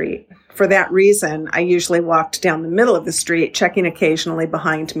the street. For that reason, I usually walked down the middle of the street, checking occasionally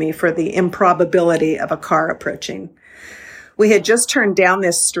behind me for the improbability of a car approaching. We had just turned down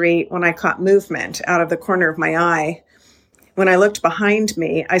this street when I caught movement out of the corner of my eye. When I looked behind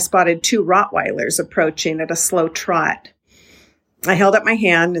me, I spotted 2 Rottweilers approaching at a slow trot. I held up my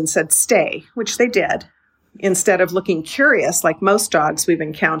hand and said, "Stay," which they did. Instead of looking curious like most dogs we've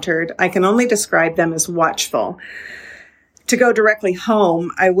encountered, I can only describe them as watchful. To go directly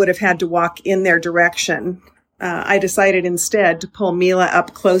home, I would have had to walk in their direction. I decided instead to pull Mila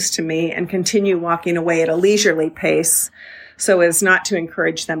up close to me and continue walking away at a leisurely pace so as not to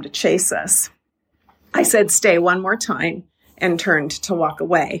encourage them to chase us. I said, "Stay," one more time and turned to walk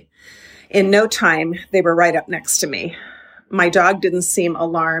away. In no time, they were right up next to me. My dog didn't seem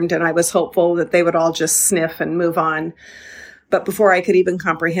alarmed, and I was hopeful that they would all just sniff and move on. But before I could even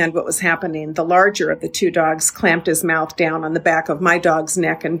comprehend what was happening, the larger of the 2 dogs clamped his mouth down on the back of my dog's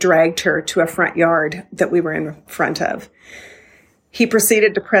neck and dragged her to a front yard that we were in front of. He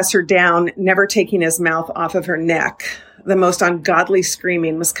proceeded to press her down, never taking his mouth off of her neck. The most ungodly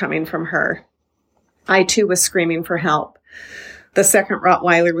screaming was coming from her. I, too, was screaming for help. The second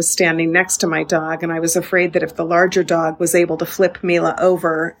Rottweiler was standing next to my dog, and I was afraid that if the larger dog was able to flip Mila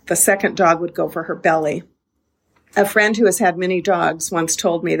over, the second dog would go for her belly. A friend who has had many dogs once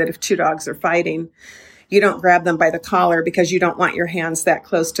told me that if two dogs are fighting, you don't grab them by the collar because you don't want your hands that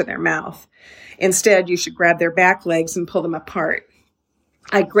close to their mouth. Instead, you should grab their back legs and pull them apart.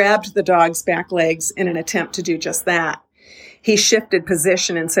 I grabbed the dog's back legs in an attempt to do just that. He shifted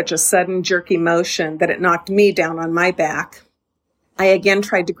position in such a sudden, jerky motion that it knocked me down on my back. I again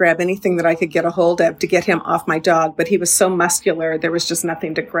tried to grab anything that I could get a hold of to get him off my dog, but he was so muscular, there was just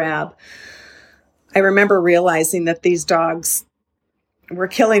nothing to grab. I remember realizing that these dogs were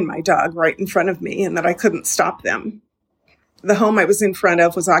killing my dog right in front of me and that I couldn't stop them. The home I was in front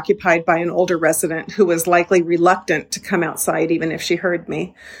of was occupied by an older resident who was likely reluctant to come outside even if she heard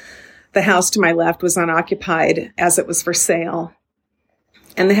me. The house to my left was unoccupied as it was for sale.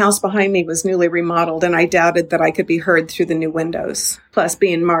 And the house behind me was newly remodeled, and I doubted that I could be heard through the new windows. Plus,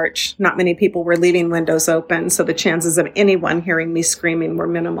 being March, not many people were leaving windows open, so the chances of anyone hearing me screaming were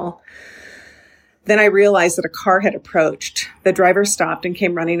minimal. Then I realized that a car had approached. The driver stopped and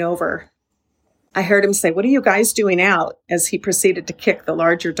came running over. I heard him say, "What are you guys doing out?" as he proceeded to kick the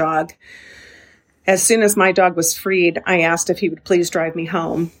larger dog. As soon as my dog was freed, I asked if he would please drive me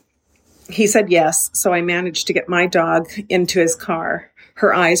home. He said yes, so I managed to get my dog into his car.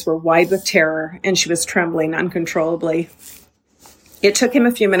 Her eyes were wide with terror, and she was trembling uncontrollably. It took him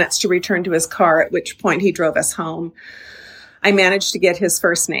a few minutes to return to his car, at which point he drove us home. I managed to get his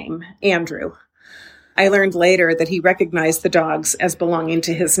first name, Andrew. I learned later that he recognized the dogs as belonging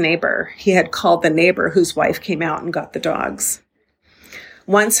to his neighbor. He had called the neighbor whose wife came out and got the dogs.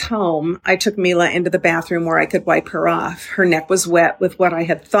 Once home, I took Mila into the bathroom where I could wipe her off. Her neck was wet with what I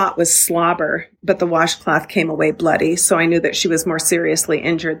had thought was slobber, but the washcloth came away bloody, so I knew that she was more seriously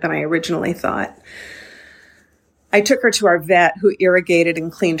injured than I originally thought. I took her to our vet, who irrigated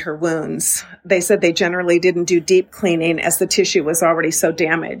and cleaned her wounds. They said they generally didn't do deep cleaning as the tissue was already so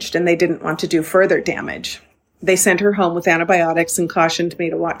damaged, and they didn't want to do further damage. They sent her home with antibiotics and cautioned me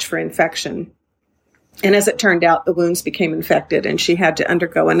to watch for infection. And as it turned out, the wounds became infected, and she had to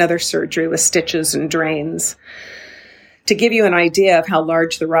undergo another surgery with stitches and drains. To give you an idea of how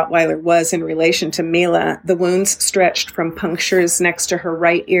large the Rottweiler was in relation to Mila, the wounds stretched from punctures next to her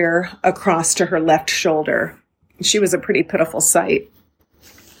right ear across to her left shoulder. She was a pretty pitiful sight.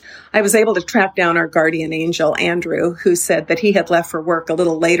 I was able to track down our guardian angel, Andrew, who said that he had left for work a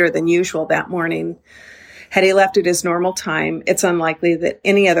little later than usual that morning. Had he left at his normal time, it's unlikely that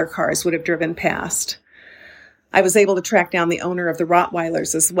any other cars would have driven past. I was able to track down the owner of the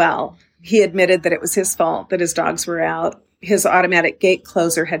Rottweilers as well. He admitted that it was his fault that his dogs were out. His automatic gate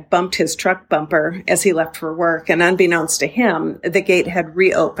closer had bumped his truck bumper as he left for work, and unbeknownst to him, the gate had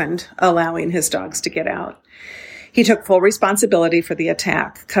reopened, allowing his dogs to get out. He took full responsibility for the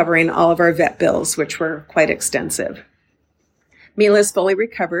attack, covering all of our vet bills, which were quite extensive. Mila's fully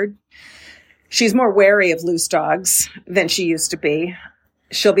recovered. She's more wary of loose dogs than she used to be.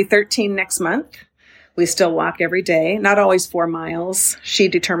 She'll be 13 next month. We still walk every day, not always 4 miles. She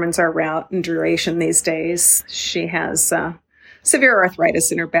determines our route and duration these days. She has severe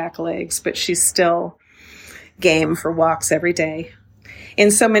arthritis in her back legs, but she's still game for walks every day. In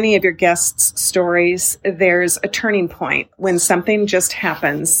so many of your guests' stories, there's a turning point when something just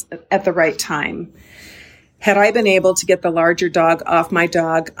happens at the right time. Had I been able to get the larger dog off my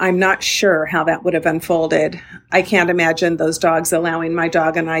dog, I'm not sure how that would have unfolded. I can't imagine those dogs allowing my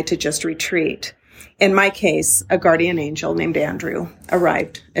dog and I to just retreat. In my case, a guardian angel named Andrew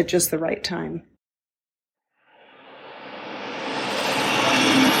arrived at just the right time.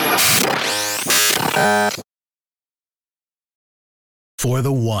 For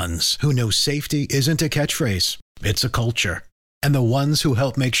the ones who know safety isn't a catchphrase, it's a culture. And the ones who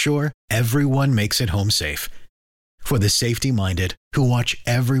help make sure everyone makes it home safe. For the safety-minded who watch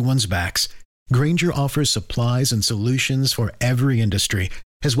everyone's backs, Grainger offers supplies and solutions for every industry,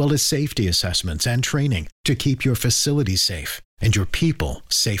 as well as safety assessments and training to keep your facilities safe and your people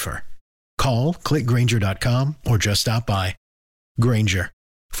safer. Call, click Grainger.com, or just stop by. Grainger,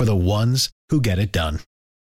 for the ones who get it done.